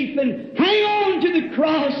unbelief and hang on to the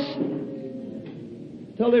cross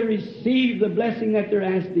till they receive the blessing that they're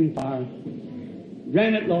asking for.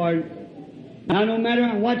 Grant it, Lord. Now, no matter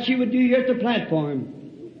what You would do here at the platform,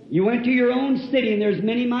 You went to Your own city, and there's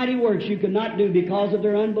many mighty works You could not do because of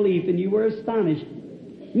their unbelief, and You were astonished.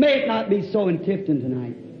 May it not be so in Tifton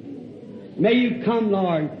tonight. May You come,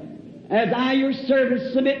 Lord, as I, Your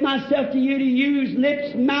servant, submit myself to You to use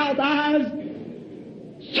lips, mouth, eyes,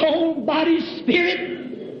 soul, body,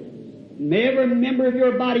 spirit. May every member of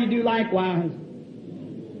Your body do likewise,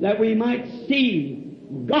 that we might see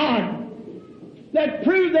God, that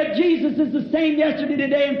prove that Jesus is the same yesterday,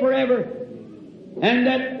 today, and forever, and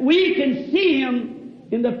that we can see Him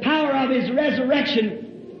in the power of His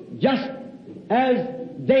resurrection, just as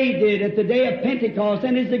they did at the day of Pentecost,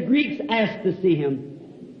 and as the Greeks asked to see Him.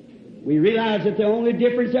 We realize that the only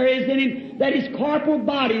difference there is in Him, that His corporal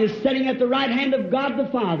body is sitting at the right hand of God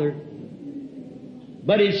the Father.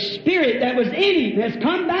 But His Spirit that was in Him has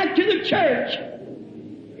come back to the church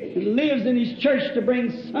and lives in His church to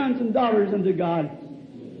bring sons and daughters unto God.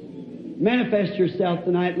 Manifest Yourself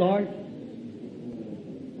tonight, Lord.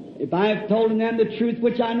 If I have told them the truth,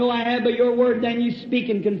 which I know I have by Your word, then You speak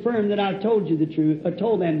and confirm that I've told You the truth, or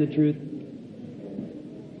told them the truth.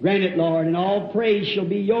 Grant it, Lord, and all praise shall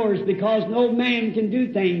be Yours, because no man can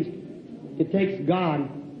do things. It takes God.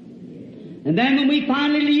 And then when we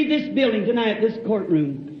finally leave this building tonight, this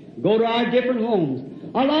courtroom, go to our different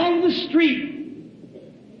homes, along the street,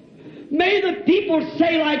 may the people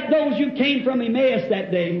say like those who came from Emmaus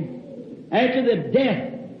that day, after the death,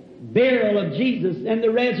 burial of Jesus and the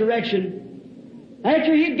resurrection,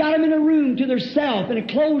 after He had got them in a room to themselves and had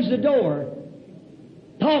closed the door,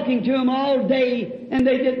 talking to them all day, and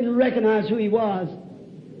they didn't recognize who He was.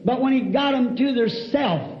 But when He got them to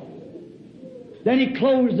themselves, then He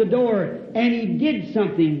closed the door and He did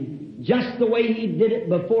something just the way He did it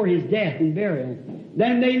before His death and burial.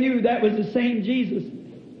 Then they knew that was the same Jesus.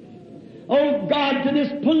 Oh God, to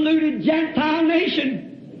this polluted Gentile nation,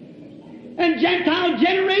 and Gentile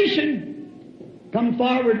generation. Come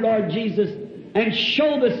forward, Lord Jesus, and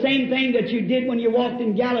show the same thing that you did when you walked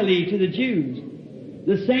in Galilee to the Jews.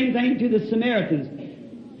 The same thing to the Samaritans.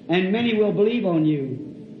 And many will believe on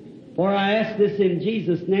you. For I ask this in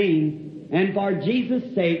Jesus' name, and for Jesus'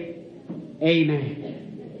 sake, amen.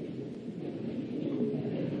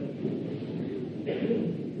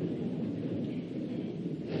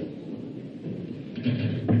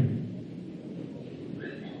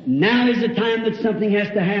 Now is the time that something has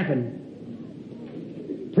to happen.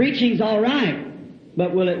 Preaching's all right,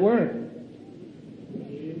 but will it work?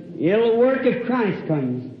 It'll work if Christ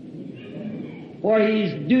comes, for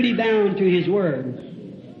He's duty-bound to His Word.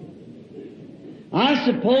 I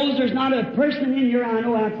suppose there's not a person in here I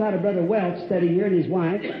know outside of Brother Welch sitting here and his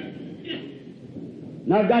wife.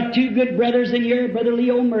 And I've got two good brothers in here, Brother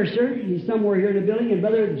Leo Mercer, he's somewhere here in the building, and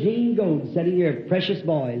Brother Gene Gold sitting here, precious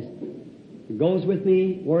boys. He goes with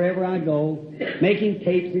me wherever I go, making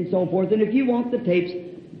tapes and so forth. And if you want the tapes,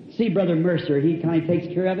 see Brother Mercer. He kind of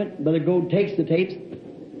takes care of it. Brother Gold takes the tapes.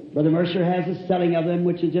 Brother Mercer has the selling of them,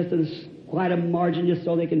 which is just quite a margin just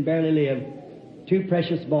so they can barely live. Two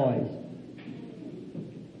precious boys.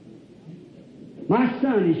 My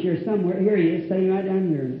son is here somewhere. Here he is, sitting right down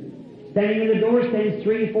here. Standing in the door stands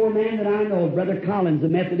 3 or 4 men that I know. Brother Collins, the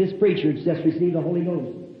Methodist preacher, that's just received the Holy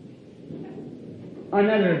Ghost.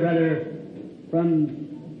 Another brother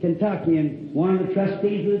from Kentucky and one of the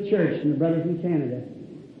trustees of the church, and a brother from Canada.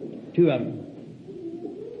 2 of them.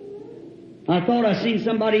 I thought I seen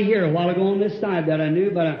somebody here a while ago on this side that I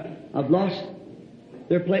knew, but I've lost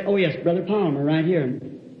their place. Oh yes, Brother Palmer right here.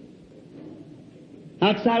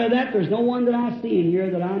 Outside of that, there's no one that I see in here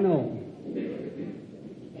that I know.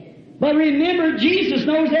 But remember, Jesus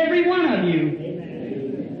knows every one of you.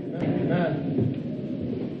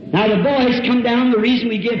 Now the boys come down, the reason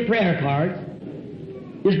we give prayer cards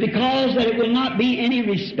is because that it will not be any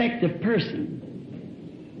respect of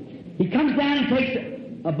person. He comes down and takes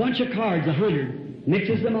a bunch of cards, 100,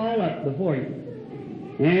 mixes them all up before you.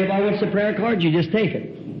 And anybody wants a prayer card, you just take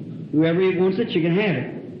it. Whoever wants it, you can have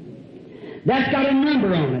it. That's got a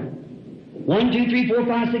number on it. 1, 2, 3, 4,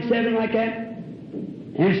 5, 6, 7, like that.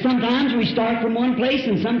 And sometimes we start from one place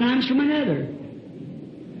and sometimes from another.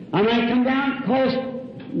 I might come down because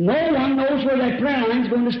no one knows where that prayer line's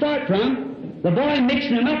going to start from. The boy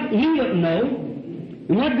mixing them up, he wouldn't know.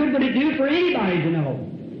 And what good would it do for anybody to know?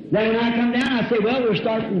 Then when I come down, I say, well, we'll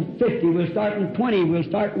start from 50, we'll start from 20, we'll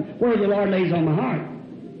start from where the Lord lays on my heart.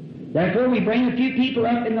 Therefore, we bring a few people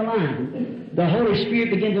up in the line. The Holy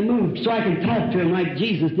Spirit begins to move so I can talk to them like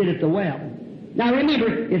Jesus did at the well. Now remember,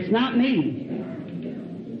 it's not me.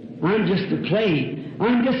 I'm just a clay.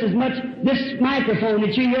 I'm just as much, this microphone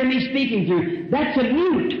that you hear me speaking through, that's a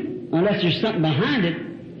mute, unless there's something behind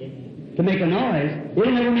it to make a noise.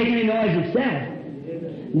 It'll never make any noise itself.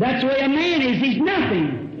 That's the way a man is. He's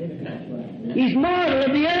nothing. He's mortal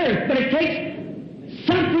of the earth, but it takes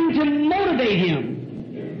something to motivate him.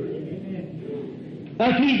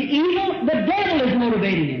 If he's evil, the devil is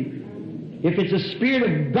motivating him. If it's a spirit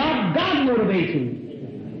of God, God motivates him.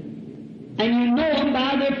 And you know them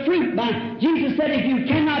by their fruit. Jesus said, if you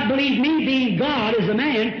cannot believe me being God as a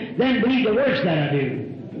man, then believe the works that I do.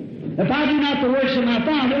 If I do not the works of my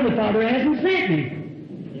Father, the Father hasn't sent me.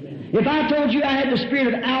 If I told you I had the spirit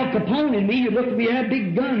of Al Capone in me, you'd look at me, I have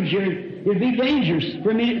big guns here. It'd be dangerous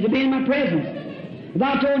for me to be in my presence. If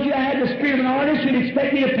I told you I had the spirit of an artist, you'd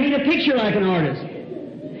expect me to paint a picture like an artist.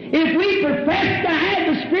 If we profess to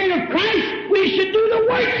have the Spirit of Christ, we should do the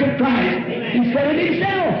works of Christ instead of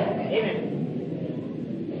Himself.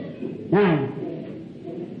 Now,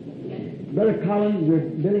 Brother Collins or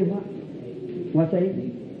Billy, what's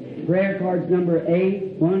that? Prayer cards number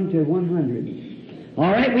A, 1 to 100.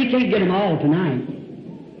 All right, we can't get them all tonight.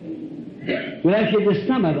 We'll have to get just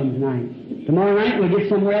some of them tonight. Tomorrow night we'll get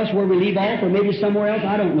somewhere else where we leave off, or maybe somewhere else,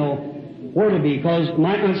 I don't know where it'll be, because it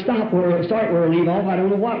might not start where we leave off. I don't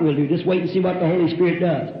know what we'll do. Just wait and see what the Holy Spirit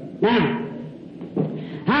does. Now,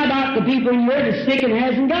 how about the people in here that's sick and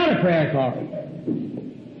hasn't got a prayer card?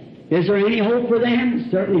 Is there any hope for them?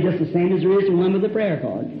 Certainly just the same as there is for one with a prayer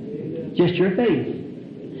card. Just your faith.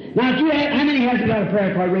 Now, how many hasn't got a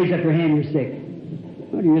prayer card? Raise up your hand, you're sick.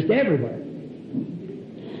 Well, you're just everywhere.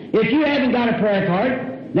 If you haven't got a prayer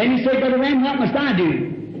card, then you say, Brother Ram, what must I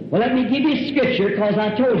do? Well, let me give you Scripture, because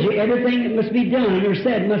I told you everything that must be done or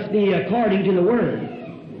said must be according to the Word.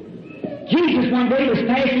 Jesus one day was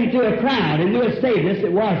passing through a crowd, and we'll say this,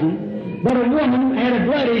 it wasn't, but a woman had a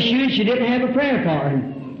blood issue and she didn't have a prayer card.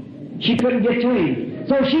 She couldn't get to him.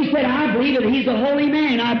 So she said, I believe that He's a holy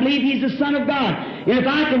man. I believe He's the Son of God. And if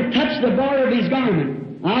I can touch the border of His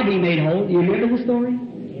garment, I'll be made whole. Do you remember the story?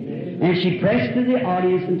 And she pressed to the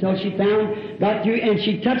audience until she got through, and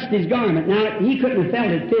she touched his garment. Now, he couldn't have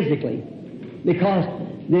felt it physically, because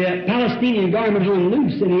the Palestinian garment hung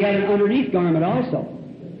loose, and he had an underneath garment also.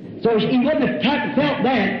 So he wouldn't have felt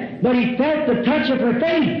that, but he felt the touch of her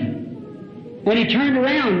faith. And he turned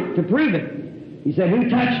around to prove it. He said, "Who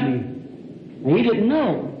touched me?" And he didn't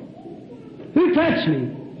know. "Who touched me?"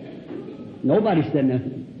 Nobody said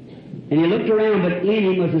nothing. And he looked around, but in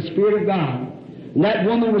him was the Spirit of God. And that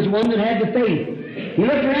woman was one that had the faith. He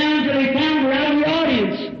looked around until he found her out in the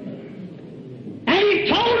audience. And he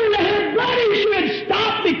told her that her blood issue had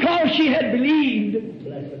stopped because she had believed.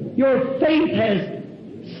 Your faith has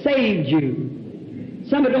saved you.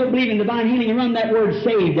 Some that don't believe in divine healing and run that word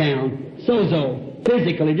 "saved" down. Sozo,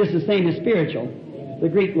 physically, just the same as spiritual, the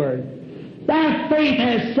Greek word. Thy faith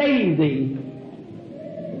has saved thee.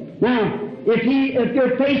 Now, if your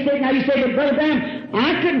faith saved, now you say, "But Brother Branham,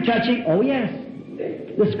 I couldn't touch him." Oh yes,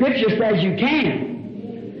 the Scripture says you can.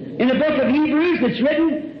 In the book of Hebrews, it's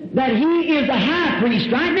written that he is a high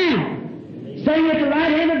priest right now, sitting at the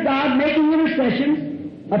right hand of God, making intercessions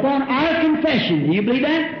upon our confession. Do you believe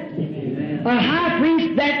that? Amen. A high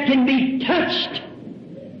priest that can be touched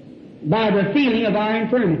by the feeling of our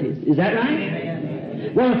infirmities. Is that right?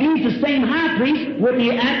 Amen. Well, if he's the same high priest, wouldn't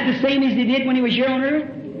he act the same as he did when he was here on earth?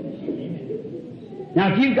 Now,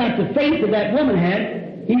 if you've got the faith that that woman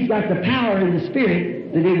had, he's got the power and the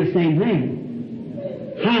Spirit to do the same thing.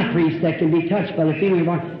 High priest that can be touched by the feeling of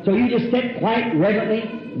our... So you just sit quiet, reverently,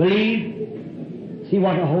 believe, see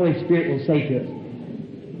what the Holy Spirit will say to us.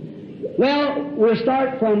 Well, we'll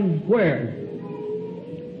start from where?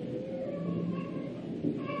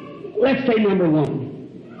 Let's say number one.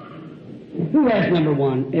 Who has number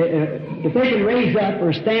one? If they can raise up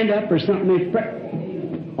or stand up or something,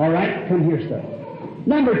 all right, come here, sir.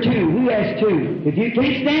 Number two, who has two? If you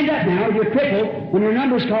can't stand up now, if you're crippled, when your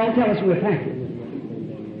number's called, tell us we'll pack you.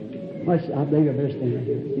 Well, I believe I better stand right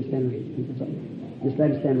here. You stand right here. Just let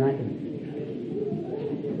him stand right there.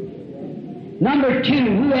 Number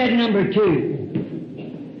two, who had number two?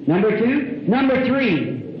 Number two? Number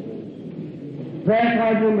three. Prayer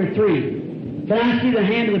card number three. Can I see the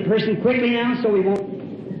hand of the person quickly now so we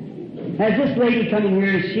won't... Has this lady coming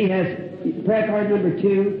here, she has prayer card number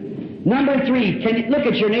two. Number three, can you look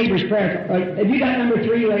at your neighbor's prayer card? Have you got number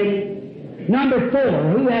three, lady? Number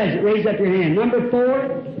four, who has it? Raise up your hand. Number four,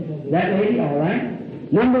 that lady, all right.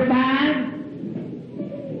 Number five,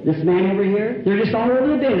 this man over here. They're just all over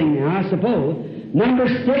the building now, I suppose. Number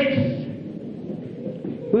six,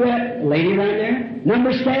 who had? Lady right there.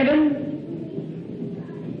 Number seven,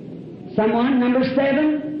 someone, number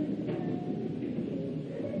seven.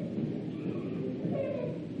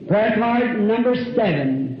 Prayer card number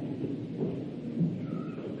seven.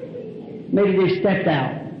 Maybe they stepped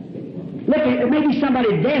out. Look, maybe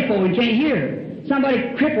somebody deaf and can't hear.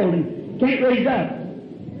 Somebody crippled and can't raise up.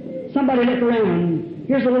 Somebody look around.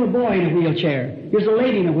 Here's a little boy in a wheelchair. Here's a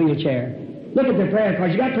lady in a wheelchair. Look at their prayer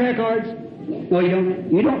cards. You got prayer cards? No, you don't.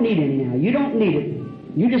 You don't need any now. You don't need it.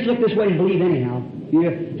 You just look this way and believe anyhow. You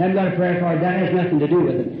haven't got a prayer card. That has nothing to do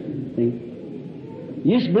with it. See?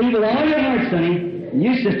 You just believe with all your heart, sonny. And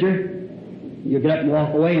you, sister, you'll get up and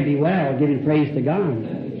walk away and be well, giving praise to God.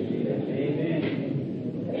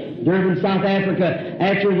 Durban, South Africa,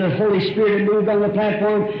 after the Holy Spirit had moved on the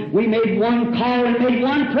platform, we made one call and made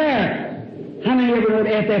one prayer. How many ever know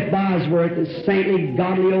F.F. Bosworth, the saintly,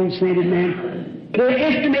 godly, old sainted man? There are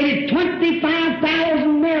estimated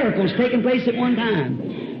 25,000 miracles taking place at one time.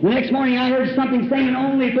 The next morning I heard something saying,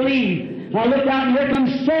 "Only believe." I looked out and here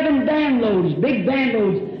comes 7 van loads, big van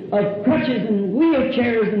loads of crutches and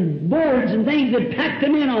wheelchairs and boards and things that packed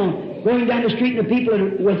them in on. Going down the street, and the people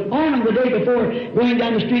that was on them the day before, going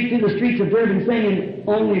down the street through the streets of Durban saying,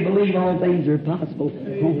 "Only believe, all things are possible.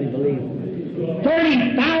 Only believe."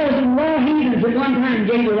 30,000 raw heathens at one time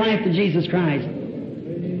gave their life to Jesus Christ.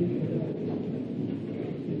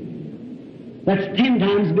 That's 10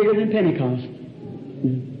 times bigger than Pentecost.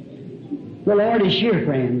 The Lord is here,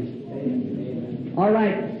 friends. All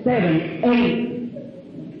right, 7,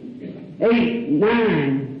 8,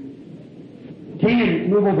 9, 10,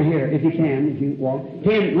 move over here if you can, if you walk.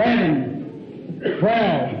 10, 11,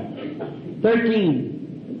 12,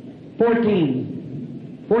 13, 14.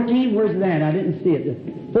 14, where's that? I didn't see it.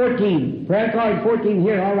 14, prayer card 14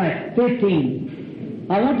 here, all right. 15.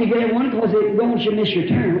 I want to get everyone because it won't you miss your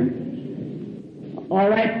turn. All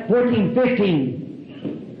right, 14, 15,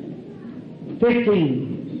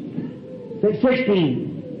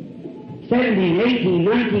 16, 17, 18,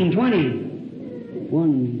 19, 20.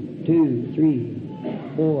 1, 2, 3,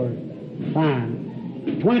 4,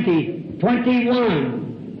 5, 20, 21,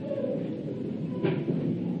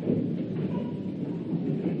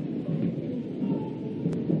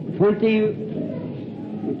 20.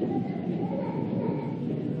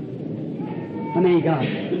 How many you got?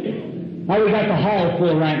 Oh, we got the hall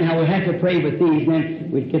full right now. We'll have to pray with these, and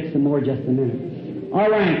then we'll get some more just a minute.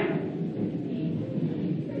 All right.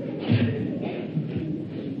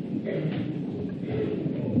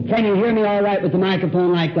 Can you hear me all right with the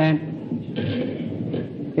microphone like that?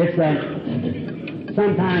 It's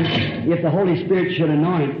sometimes if the Holy Spirit should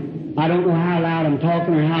anoint, I don't know how loud I'm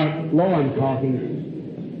talking or how low I'm talking.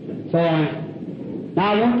 So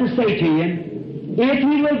now I want to say to you, if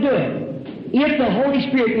He will do it, if the Holy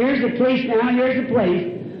Spirit, here's the case now, here's the place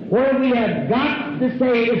where we have got to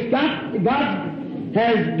say, God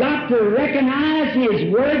has got to recognize His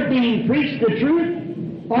Word being preached the truth,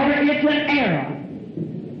 or it's an error.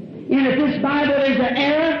 And if this Bible is an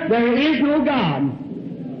error, there is no God.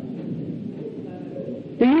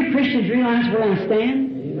 Do you Christians realize where I stand?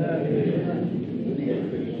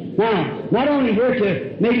 Now, not only here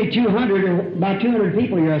to maybe 200 or about 200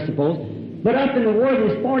 people here, I suppose, but up in the world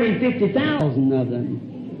there's 40 and 50,000 of them.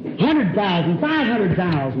 100,000,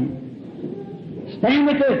 500,000. Stand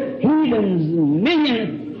with the heathens,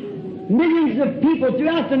 millions of people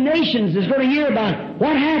throughout the nations is going to hear about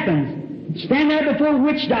what happens. Stand there before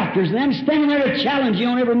witch doctors and them standing there to challenge you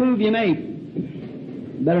on every move you make.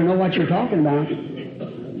 You better know what you're talking about.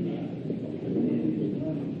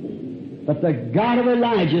 But the God of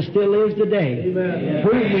Elijah still lives today. Amen.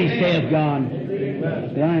 Prove me, saith God.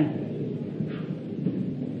 Right?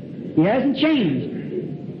 He hasn't changed.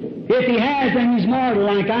 If He has, then He's mortal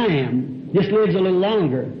like I am. Just lives a little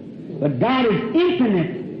longer. But God is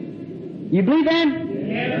infinite. You believe that?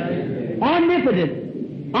 Yes.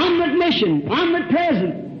 Omnipotent, omniscient,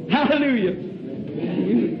 omnipresent. Hallelujah.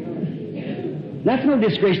 That's no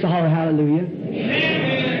disgrace to holler hallelujah.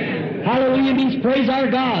 Amen. Hallelujah means praise our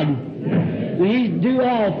God. And He's due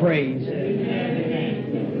all praise.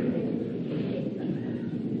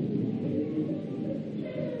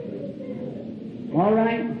 All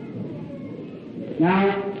right.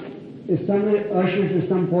 Now, if some of the ushers or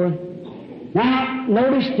some forth. Now,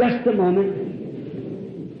 notice just a moment.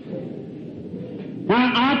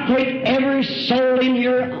 Now, I take every soul in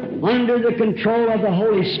here under the control of the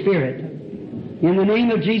Holy Spirit in the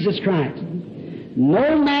name of Jesus Christ.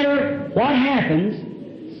 No matter what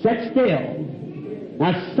happens, sit still.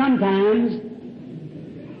 Now, sometimes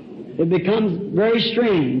it becomes very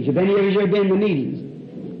strange if any of you have ever been to meetings.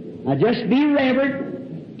 Now, just be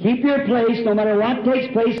reverent. Keep your place. No matter what takes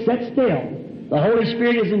place, sit still. The Holy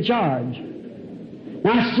Spirit is in charge.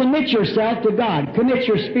 Now, submit yourself to God. Commit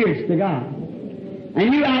your spirits to God.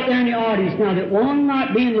 And you out there in the audience now that will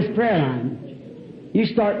not be in this prayer line, you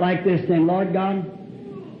start like this, saying, Lord God,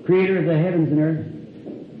 Creator of the heavens and earth,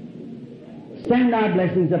 send Thy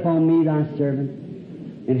blessings upon me, Thy servant,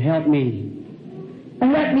 and help me.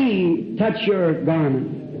 And let me touch your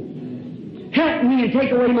garment. Help me and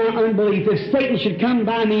take away my unbelief. If Satan should come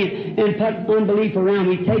by me and put unbelief around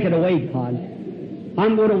me, take it away, God.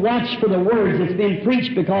 I'm going to watch for the words that's been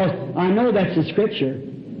preached because I know that's the Scripture.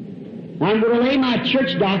 I'm going to lay my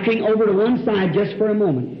church doctrine over to one side just for a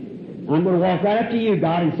moment. I'm going to walk right up to you,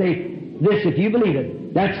 God, and say, this, if you believe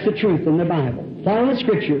it, that's the truth in the Bible. Follow the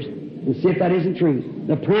Scriptures and see if that isn't truth.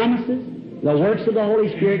 The promises, the works of the Holy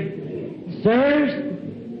Spirit. Sirs,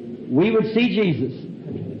 we would see Jesus.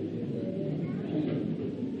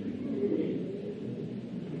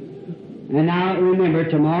 And now remember,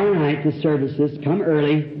 tomorrow night the services come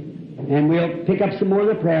early, and we'll pick up some more of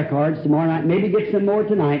the prayer cards tomorrow night, maybe get some more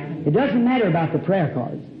tonight. It doesn't matter about the prayer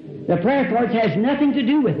cards. The prayer cards has nothing to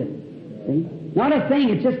do with it. See? Not a thing.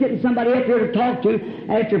 It's just getting somebody up here to talk to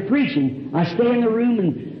after preaching. I stay in the room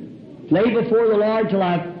and lay before the Lord till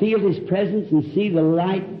I feel His presence and see the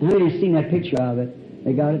light. How many have seen that picture of it?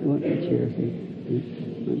 They got it? What's here?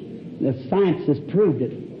 See? The science has proved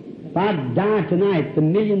it. If I die tonight, the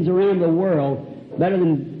millions around the world, better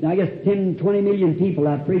than, I guess, 10, 20 million people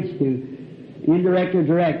I've preached to, indirect or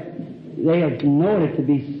direct, they have known it to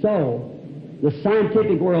be so. The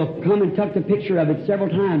scientific world come and took the picture of it several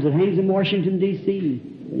times. It hangs in Washington, D.C.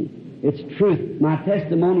 It's truth. My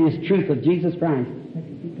testimony is truth of Jesus Christ.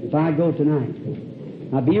 If I go tonight.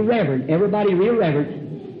 Now be reverent. Everybody real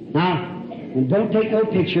reverent. Now, and don't take no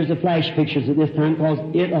pictures of flash pictures at this time because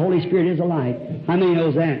the Holy Spirit is a light. How many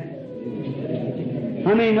knows that?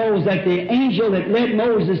 How many knows that the angel that led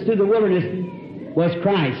Moses through the wilderness was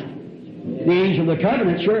Christ? The angel of the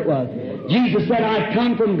covenant, sure it was. Jesus said, I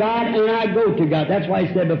come from God and I go to God. That's why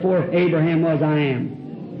He said before Abraham was, I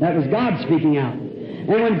am. That was God speaking out. And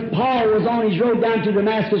when Paul was on his road down to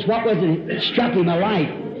Damascus, what was it? It struck him a light.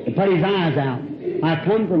 It put his eyes out. I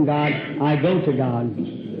come from God, I go to God.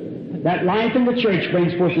 That life in the church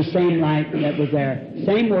brings forth the same light that was there.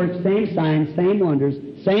 Same works, same signs, same wonders,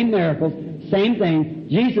 same miracles, same thing.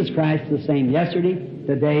 Jesus Christ the same yesterday,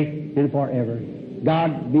 today, and forever.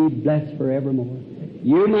 God be blessed forevermore.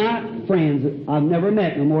 You, my friends, I've never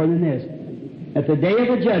met no more than this. At the day of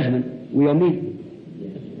the judgment, we'll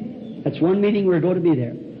meet. That's one meeting we're going to be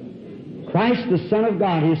there. Christ, the Son of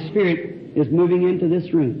God, His Spirit is moving into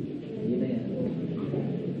this room.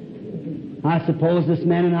 I suppose this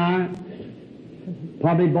man and I,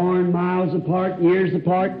 probably born miles apart, years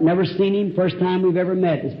apart, never seen him, first time we've ever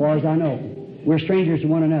met, as far as I know. We're strangers to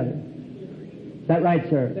one another. Is that right,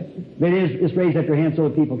 sir? If it is, just raise up your hand so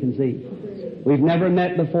that people can see. We've never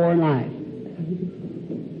met before in life.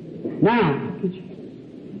 Now,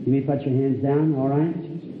 you may put your hands down, all right?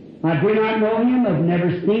 I do not know him, I've never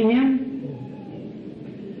seen him.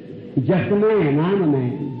 He's just a man, I'm a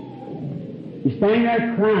man. He's standing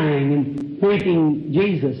there crying and thanking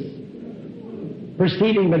Jesus,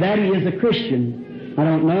 perceiving by that he is a Christian. I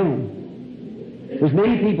don't know. There's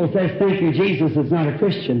many people says, thank you, Jesus, is not a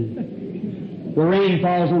Christian. The rain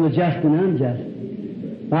falls on the just and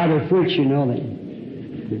unjust. By their fruits you know them.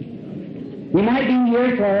 He might be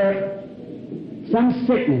here for some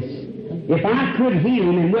sickness. If I could heal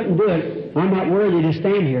him and wouldn't do it, I'm not worthy to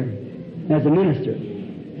stand here as a minister.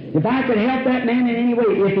 If I could help that man in any way,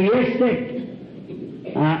 if he is sick,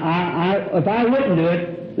 if I wouldn't do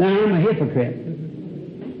it, then I'm a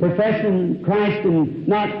hypocrite. Professing Christ and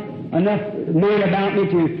not enough man about me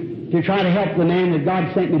to try to help the man that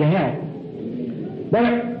God sent me to help. But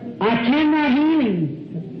I cannot heal him.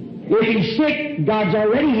 If he's sick, God's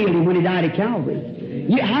already healed him when he died at Calvary.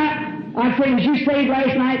 I say, was you saved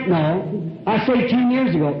last night? No. I saved 10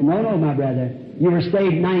 years ago. No, my brother. You were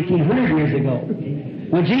saved 1900 years ago.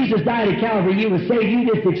 When Jesus died at Calvary, you were saved. You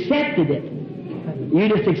just accepted it. You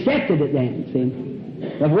just accepted it then, see.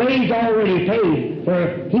 The way's already paid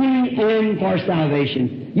for healing and for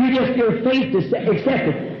salvation. You just, your faith to accept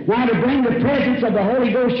it. Now to bring the presence of the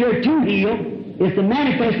Holy Ghost here to heal is to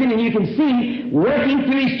manifest Him, and you can see working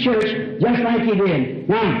through His church just like He did.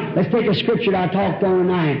 Now, let's take a scripture that I talked on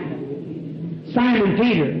tonight. Simon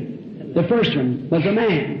Peter, the first one, was a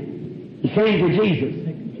man. He came to Jesus.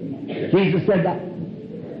 Jesus said that,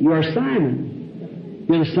 you are Simon.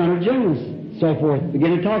 You're the son of Jonas. So forth.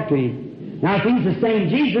 Begin to talk to him. Now, if he's the same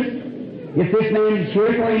Jesus, if this man is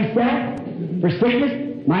here for himself, for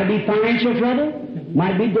sickness, might be financial trouble,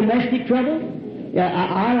 might be domestic trouble,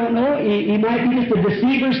 I don't know, he might be just a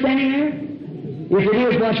deceiver standing there. If it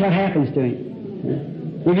is, watch what happens to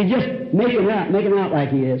him. If you just make him out like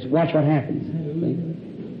he is, watch what happens.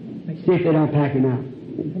 See if they don't pack him out.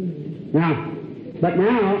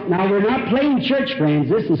 Now we're not playing church, friends.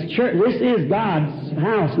 This is church. This is God's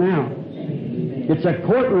house now. It's a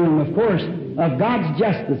courtroom, of course, of God's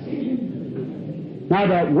justice. Now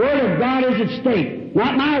the Word of God is at stake.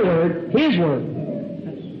 Not my word, His word.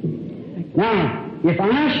 Now, if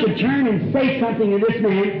I should turn and say something to this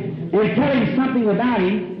man and tell him something about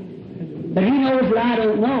him that he knows that I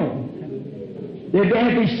don't know, there'd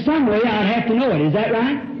have to be some way I'd have to know it. Is that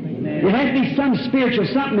right? Amen. There has to be some spiritual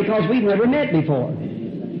something because we've never met before.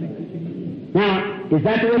 Now, is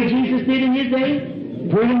that the way Jesus did in His day?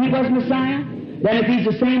 Proving He was Messiah? Then if He's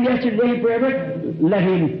the same yesterday and forever, let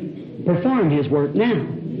Him perform His work now.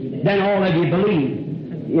 Then all of you believe.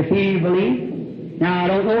 If He believe, now I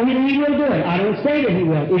don't know that He will do it. I don't say that He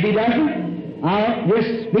will. If He doesn't, I'll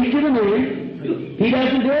just speak to the man. If He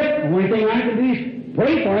doesn't do it, the only thing I can do is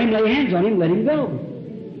pray for him, lay hands on him, let him go.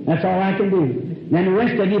 That's all I can do. Then the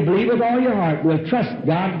rest of you believe with all your heart. We'll trust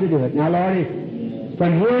God to do it. Now, Lord,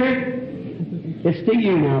 from here, it's to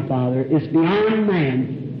you now, Father. It's beyond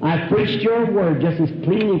man. I've preached your word just as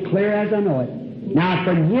clean and clear as I know it. Now,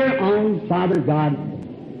 from here on, Father God,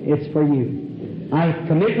 it's for you. I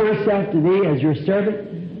commit myself to Thee as your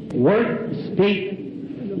servant. Work,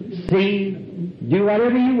 speak, see, do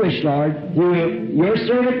whatever you wish, Lord, through your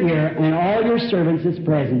servant here and all your servants that's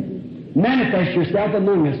present. Manifest yourself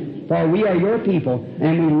among us, for we are your people,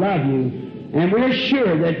 and we love you. And we're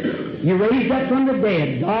sure that you raised up from the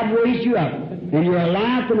dead. God raised you up, and you're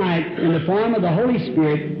alive tonight in the form of the Holy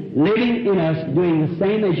Spirit, living in us, doing the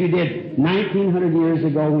same as you did 1900 years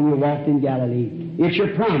ago when you walked in Galilee. It's your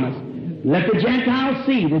promise. Let the Gentiles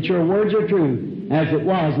see that your words are true, as it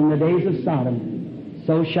was in the days of Sodom.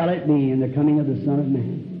 So shall it be in the coming of the Son of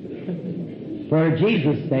Man. For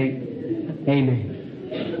Jesus' sake, amen.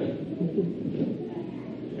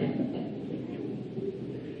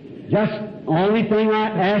 Just only thing I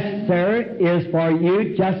ask, sir, is for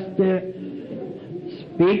you just to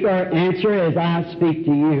speak or answer as I speak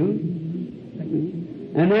to you.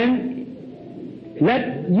 And then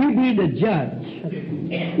Let you be the judge.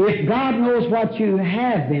 If God knows what you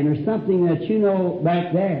have been or something that you know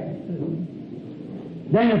back there,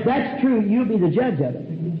 then if that's true, you'll be the judge of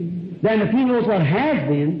it. Then if He knows what has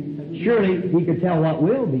been, surely He could tell what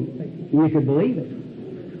will be. And you could believe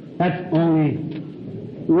it. That's only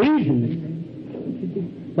reason.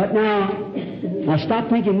 But now stop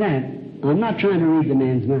thinking that. I'm not trying to read the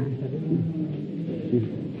man's mind.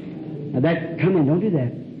 Now that, come in, don't do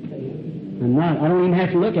that. I'm not. I don't even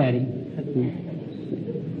have to look at him.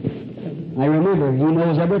 I remember, He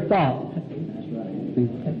knows every thought.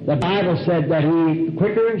 The Bible said that He's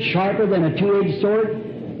quicker, sharper than a two-edged sword,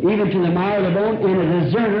 even to the marrow of the bone, and a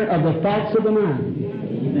discerner of the thoughts of the mind.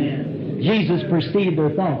 Amen. Jesus perceived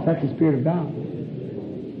their thoughts. That's the Spirit of God.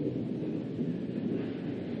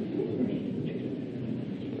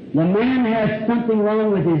 The man has something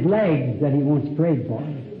wrong with his legs that he wants prayed for.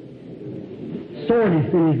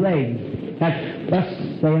 Soreness in his legs. Thus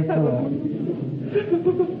saith the Lord.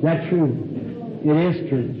 That's true. It is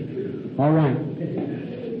true. All right.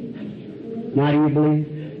 Now do you believe?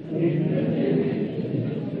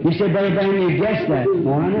 You said, Brother Branham, you guessed that.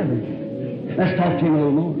 No, I never. Let's talk to him a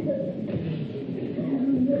little more.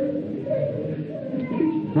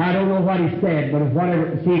 Now, I don't know what he said, but if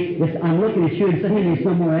whatever, see, I'm looking at you and seeing you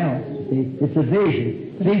somewhere else. See, it's a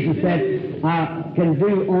vision. Jesus said, I can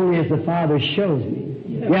do only as the Father shows me.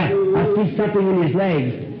 Yeah, I see something in his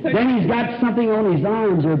legs. Then he's got something on his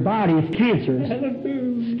arms or body. It's cancers.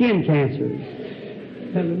 Skin cancers.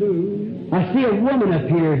 I see a woman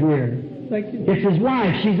appear here. It's his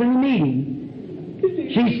wife. She's in the meeting.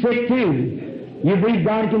 She's sick too. You believe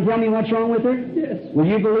God can tell me what's wrong with her? Yes. Will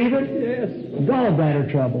you believe it? Yes. Gallbladder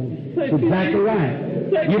trouble. That's exactly right.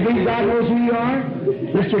 You believe God knows who you are?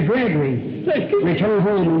 Mr. Gregory, return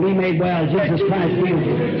home and be made well. Jesus Christ heals you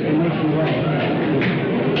and makes you well.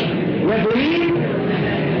 You believe?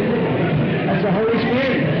 That's the Holy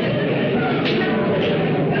Spirit.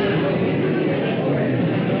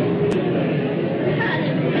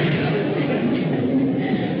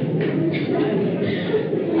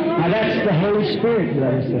 That's the Holy Spirit,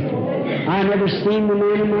 brother and sister. I've never seen the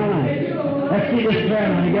man in my life. Let's see this prayer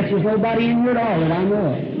line. I guess there's nobody in here at all that I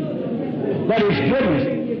know of. But His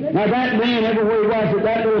goodness. Now that man, everywhere he was,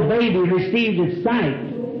 that little baby received its sight.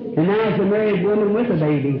 And now it's a married woman with a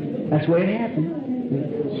baby. That's the way it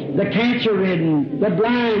happened. The cancer-ridden, the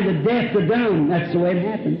blind, the deaf, the dumb. That's the way it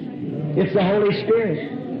happens. It's the Holy Spirit.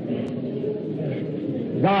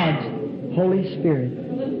 God's Holy Spirit.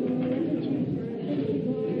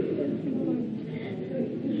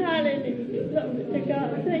 Hallelujah. Glory to God.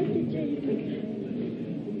 Thank you, Jesus.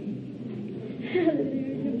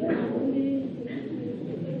 Hallelujah. Bless your name.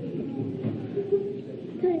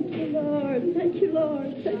 Thank you, Lord. Thank you, Lord.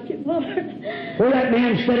 Thank you, Lord. Well, that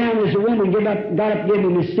man sat down as a woman, got up and gave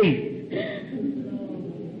him his seat.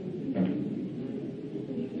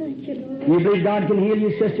 Thank you, Lord. You believe God can heal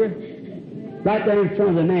you, sister? Right there in front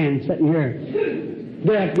of the man sitting here.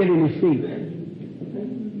 Get up, give him his seat.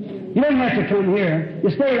 You don't have to come here. You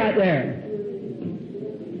stay right there.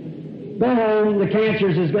 Go home. The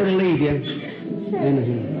cancers is going to leave you.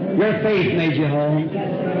 And your faith made you whole.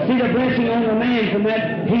 See the blessing on the man from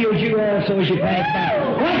that healed you also as you pass by.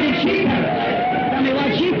 What did she touch? Tell me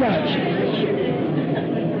what she touched.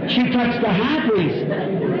 She touched the high priest.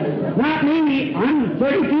 Not me. I'm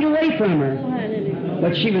 30 feet away from her.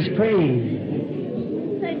 But she was praying.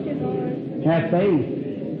 Thank you, Lord. Have faith.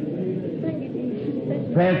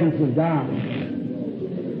 Presence of God.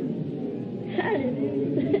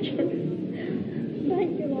 Hallelujah.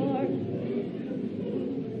 Thank you, Lord.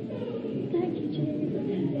 Thank you, Jesus.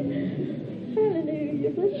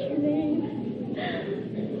 Hallelujah. Bless your name.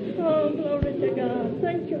 Oh, glory to God.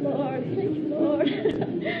 Thank you, Lord. Thank you, Lord.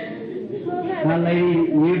 Oh, now, lady,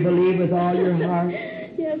 you believe with all your heart?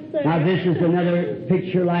 Yes, sir. Now, this is another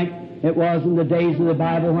picture like it was in the days of the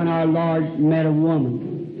Bible when our Lord met a woman.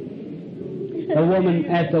 The woman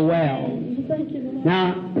at the well. Thank you, Lord.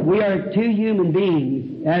 Now, we are two human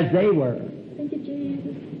beings, as they were. Thank you,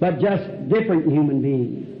 Jesus. But just different human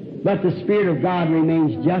beings. But the Spirit of God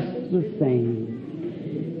remains just the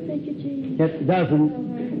same. Thank you, Jesus. It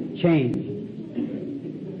doesn't change.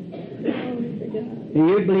 Do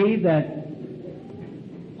you believe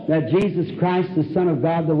that Jesus Christ, the Son of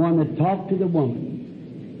God, the one that talked to the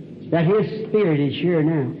woman, that His Spirit is here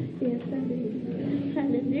now? Yes, I do.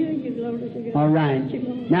 Hallelujah, glory to God. All right. Thank you,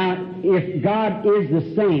 Lord. Now, if God is the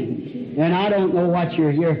same, and I don't know what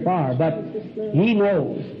you're here for, but He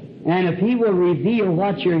knows, and if He will reveal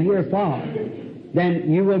what you're here for, then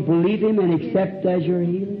you will believe Him and accept as your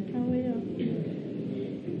healing? I will.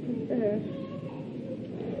 Yes, sir.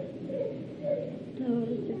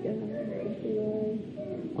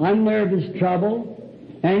 unnervous trouble,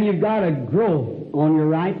 and you've got a growth on your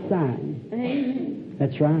right side. Amen.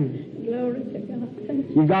 That's right. Glory to God. Thank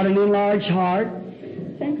you. You've got an enlarged heart,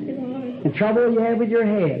 Thank you, Lord. and trouble you have with your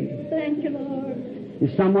head. Thank you, Lord.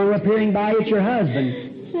 Is someone appearing by it's your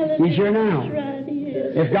husband? Hallelujah. He's here now. That's right, he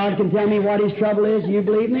is. If God can tell me what his trouble is, you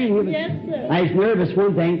believe me? Yes, sir. Now, he's nervous,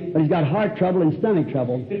 one thing, but he's got heart trouble and stomach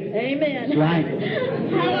trouble. Amen. That's right.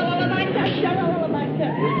 Hallelujah.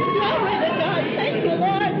 Glory to God. Thank you,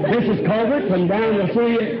 Lord. Mrs. Colbert from down to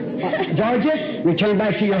see Georgia, return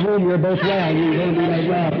back to your home. You're both well. You're going to be made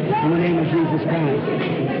well in the name of Jesus Christ.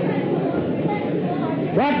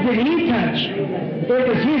 What did he touch? It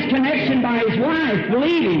was his connection by his wife,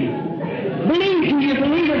 believing. Believe. Do you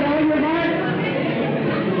believe with all your heart?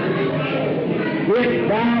 If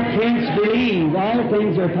thou canst believe, all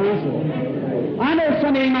things are possible. I know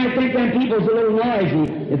somebody might think that people's a little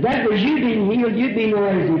noisy. If that was you being healed, you'd be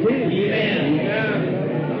noisy too. Amen.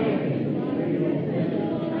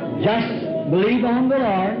 Just believe on the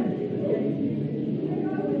Lord.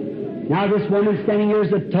 Now this woman standing here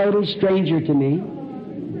is a total stranger to me.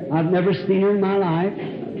 I've never seen her in my life.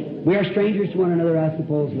 We are strangers to one another, I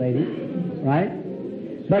suppose, lady. Right?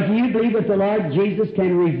 But do you believe that the Lord Jesus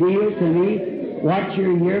can reveal to me what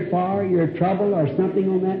you're here for, your trouble, or something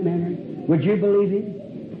on that manner? Would you believe Him?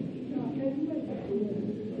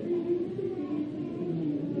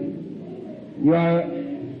 You are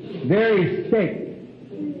very sick.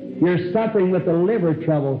 You're suffering with a liver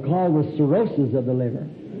trouble called the cirrhosis of the liver.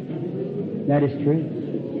 That is true.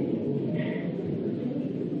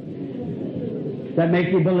 Does that make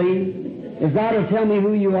you believe? If God will tell me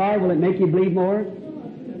who you are, will it make you believe more?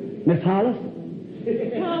 Miss Hollis?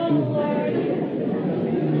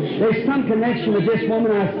 There's some connection with this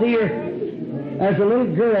woman. I see her as a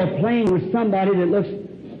little girl playing with somebody that looks...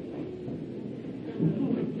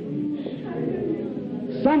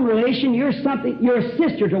 some relation. You're a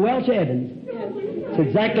sister to Welch Evans. That's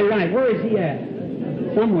exactly right. Where is he at?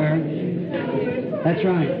 Somewhere. That's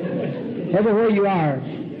right. Everywhere you are,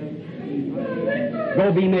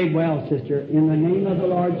 go be made well, sister, in the name of the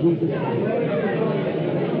Lord Jesus Christ.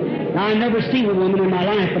 Now, I've never seen a woman in my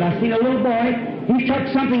life, but I've seen a little boy. He took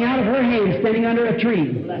something out of her hand standing under a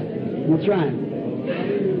tree. That's right.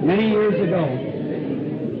 Many years ago.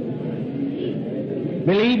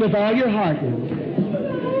 Believe with all your heart now.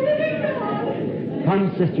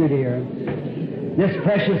 Come, sister dear. This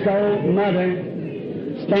precious old mother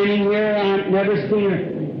standing here, I've never seen her.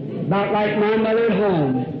 About like my mother at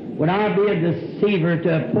home. Would I be a deceiver to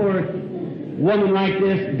a poor woman like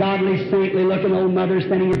this, godly, saintly looking old mother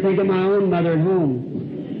standing here thinking my own mother at home?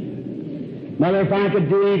 Mother, if I could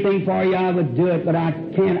do anything for you, I would do it, but I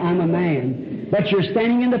can't. I'm a man. But you're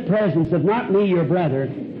standing in the presence of not me, your brother,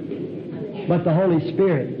 but the Holy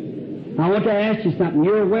Spirit. I want to ask you something.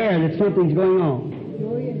 You're aware that something's going on.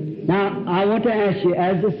 Now, I want to ask you,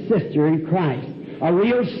 as a sister in Christ, a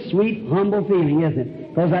real sweet, humble feeling, isn't it?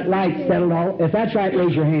 Because that light settled all. If that's right,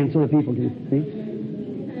 raise your hand so the people can see.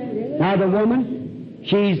 Now, the woman,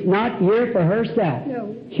 she's not here for herself.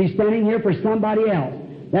 She's standing here for somebody else.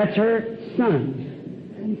 That's her son.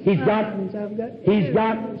 He's got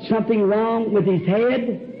something wrong with his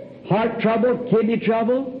head, heart trouble, kidney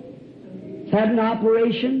trouble. He's had an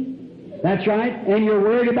operation. That's right. And you're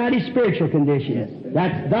worried about his spiritual condition.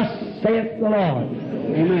 That's thus saith the Lord.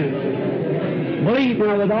 Amen. Believe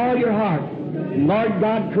now with all your heart. Lord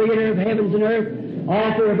God, creator of heavens and earth,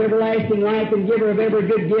 author of everlasting life and giver of every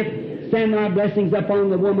good gift, send thy blessings upon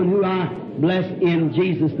the woman who I bless in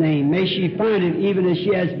Jesus' name. May she find it even as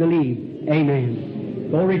she has believed. Amen.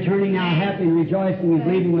 Go returning now happy and rejoicing and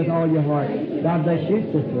believing with all your heart. God bless you,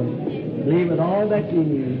 sister. Believe with all that's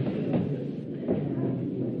in you.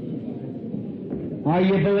 Are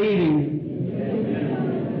you believing?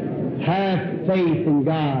 Have faith in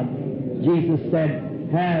God. Jesus said,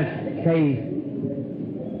 have faith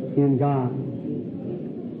in God.